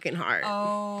my fucking heart.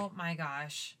 Oh, my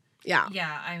gosh. Yeah.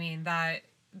 Yeah, I mean, that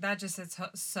just hits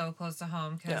so close to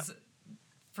home because...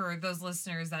 For those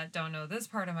listeners that don't know this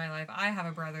part of my life, I have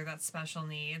a brother that's special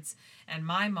needs, and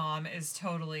my mom is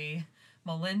totally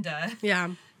Melinda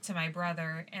to my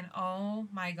brother. And oh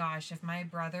my gosh, if my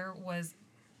brother was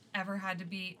ever had to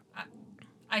be,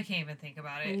 I can't even think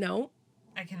about it. No.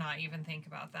 I cannot even think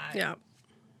about that. Yeah.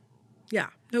 Yeah.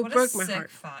 No, what broke a my sick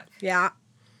heart. Fuck. Yeah.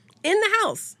 In the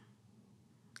house.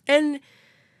 And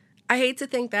I hate to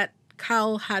think that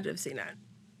Kyle had to have seen it.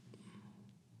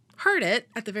 Heard it,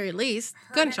 at the very least.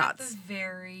 Gunshots. At the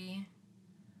very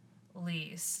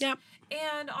least. Yep.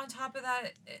 And on top of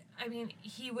that, I mean,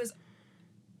 he was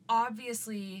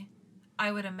obviously,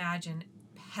 I would imagine,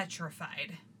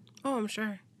 petrified. Oh, I'm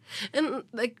sure. And,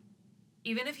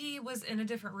 even if he was in a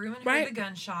different room and heard the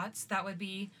gunshots, that would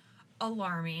be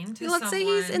alarming to Let's say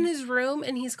he's in his room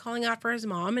and he's calling out for his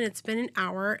mom, and it's been an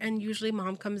hour, and usually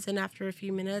mom comes in after a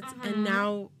few minutes, and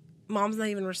now mom's not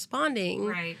even responding.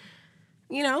 Right.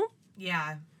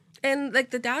 Yeah. And like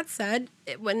the dad said,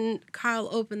 when Kyle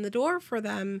opened the door for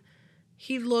them,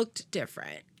 he looked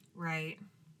different. Right.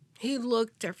 He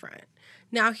looked different.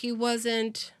 Now, he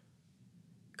wasn't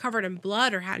covered in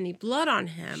blood or had any blood on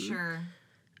him. Sure.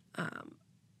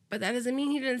 But that doesn't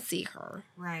mean he didn't see her.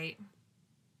 Right.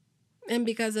 And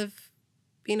because of,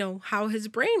 how his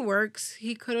brain works,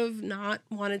 he could have not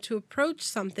wanted to approach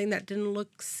something that didn't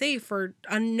look safe or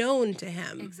unknown to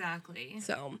him. Exactly.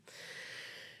 So,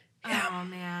 yeah. Oh,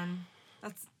 man.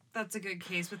 That's a good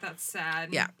case, but that's sad.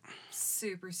 Yeah.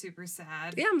 Super, super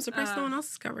sad. Yeah, I'm surprised no one else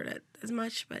has covered it as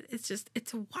much, but it's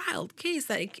a wild case.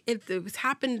 Like, it was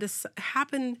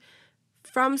happened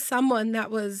from someone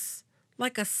that was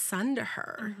like a son to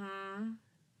her. Mm-hmm.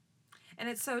 And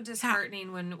it's so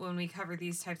disheartening when we cover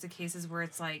these types of cases where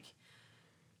it's like,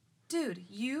 dude,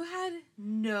 you had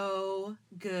no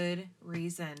good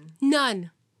reason.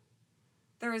 None.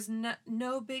 There was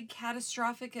no big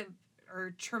catastrophic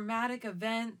or traumatic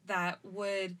event that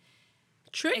would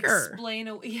explain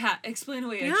away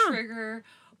a trigger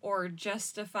or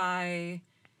justify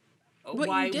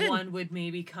why one would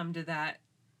maybe come to that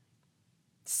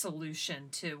solution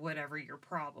to whatever your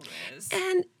problem is.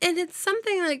 And it's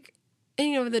something like,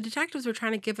 the detectives were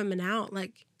trying to give him an out,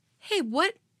 like, hey,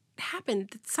 what happened?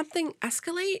 Did something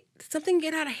escalate? Did something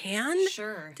get out of hand?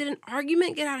 Sure. Did an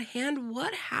argument get out of hand?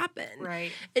 What happened?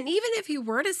 Right. And even if you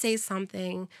were to say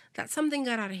something, that something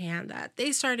got out of hand, that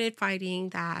they started fighting,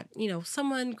 that,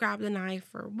 someone grabbed a knife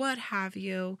or what have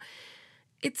you,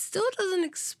 it still doesn't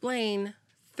explain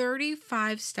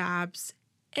 35 stabs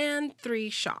and 3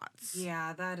 shots.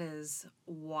 Yeah, that is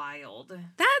wild.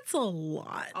 That's a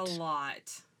lot. A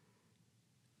lot.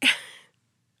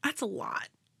 That's a lot.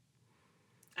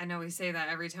 I know we say that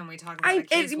every time we talk about a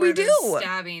case we where do. there's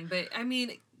stabbing, but I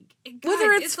mean,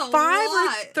 whether it's 5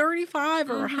 or 35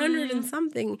 or 100 Mm-hmm. and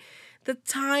something, the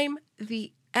time,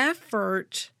 the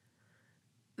effort,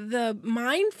 the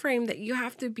mind frame that you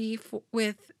have to be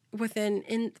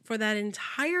within for that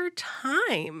entire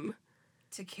time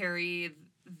to carry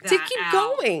that to keep out.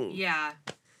 going. Yeah,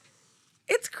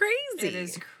 it's crazy. it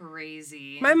is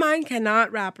crazy. My mind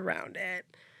cannot wrap around it.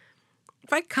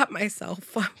 If I cut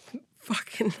myself, I'm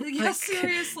fucking Yeah,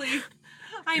 seriously.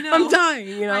 I know. I'm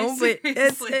dying, but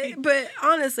Seriously. but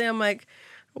honestly, I'm like,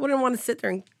 I wouldn't want to sit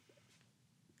there and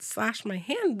slash my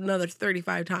hand another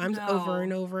 35 times over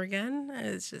and over again.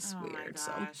 It's just weird.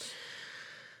 My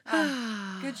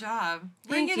gosh. Good job.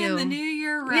 Thank Bringing you. in the new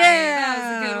year right. Yeah.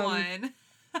 That was a good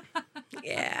one.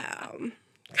 Yeah.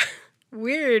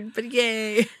 Weird, but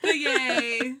yay.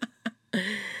 Yay.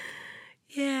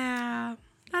 Yeah.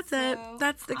 That's it.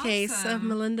 That's the case of awesome.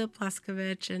 Melinda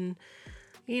Plaskovich and,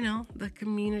 the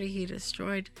community he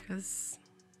destroyed because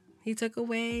he took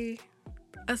away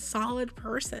a solid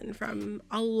person from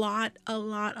a lot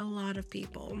of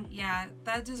people. Yeah,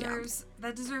 that deserves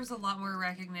a lot more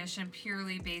recognition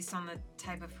purely based on the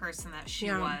type of person that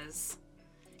she was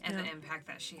and the impact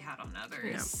that she had on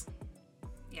others.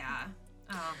 Yeah.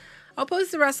 Oh. I'll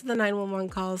post the rest of the 911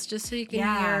 calls just so you can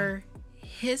hear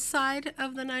his side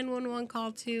of the 911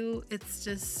 call too.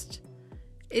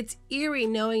 It's eerie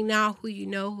knowing now who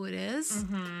it is,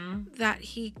 that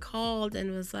he called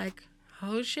and was like,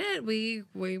 oh shit, we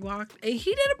walked, and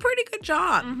he did a pretty good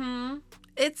job.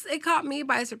 It caught me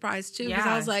by surprise too, because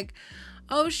I was like,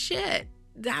 oh shit,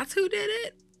 that's who did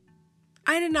it?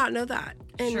 I did not know that.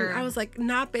 And I was like,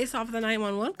 not based off of the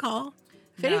 911 call.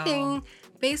 If anything,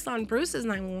 based on Bruce's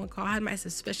 911 call, I had my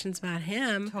suspicions about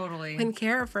him. Totally. When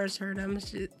Kara first heard him,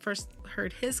 she first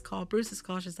heard his call, Bruce's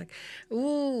call, she's like,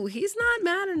 ooh, he's not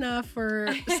mad enough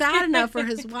or sad enough for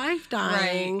his wife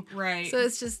dying. Right. So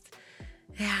it's just,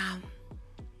 yeah.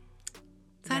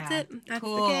 That's it. That's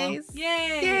cool. the case.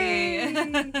 Yay.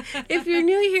 If you're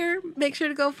new here, make sure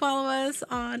to go follow us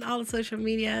on all the social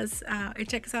medias. Or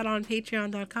check us out on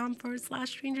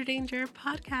patreon.com/Stranger Danger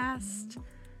Podcast.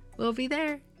 We'll be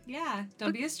there. Yeah.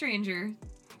 Don't be a stranger.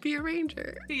 Be a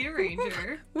ranger. Be a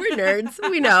ranger. We're nerds.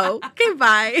 We know. Okay,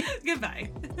 bye.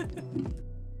 Goodbye.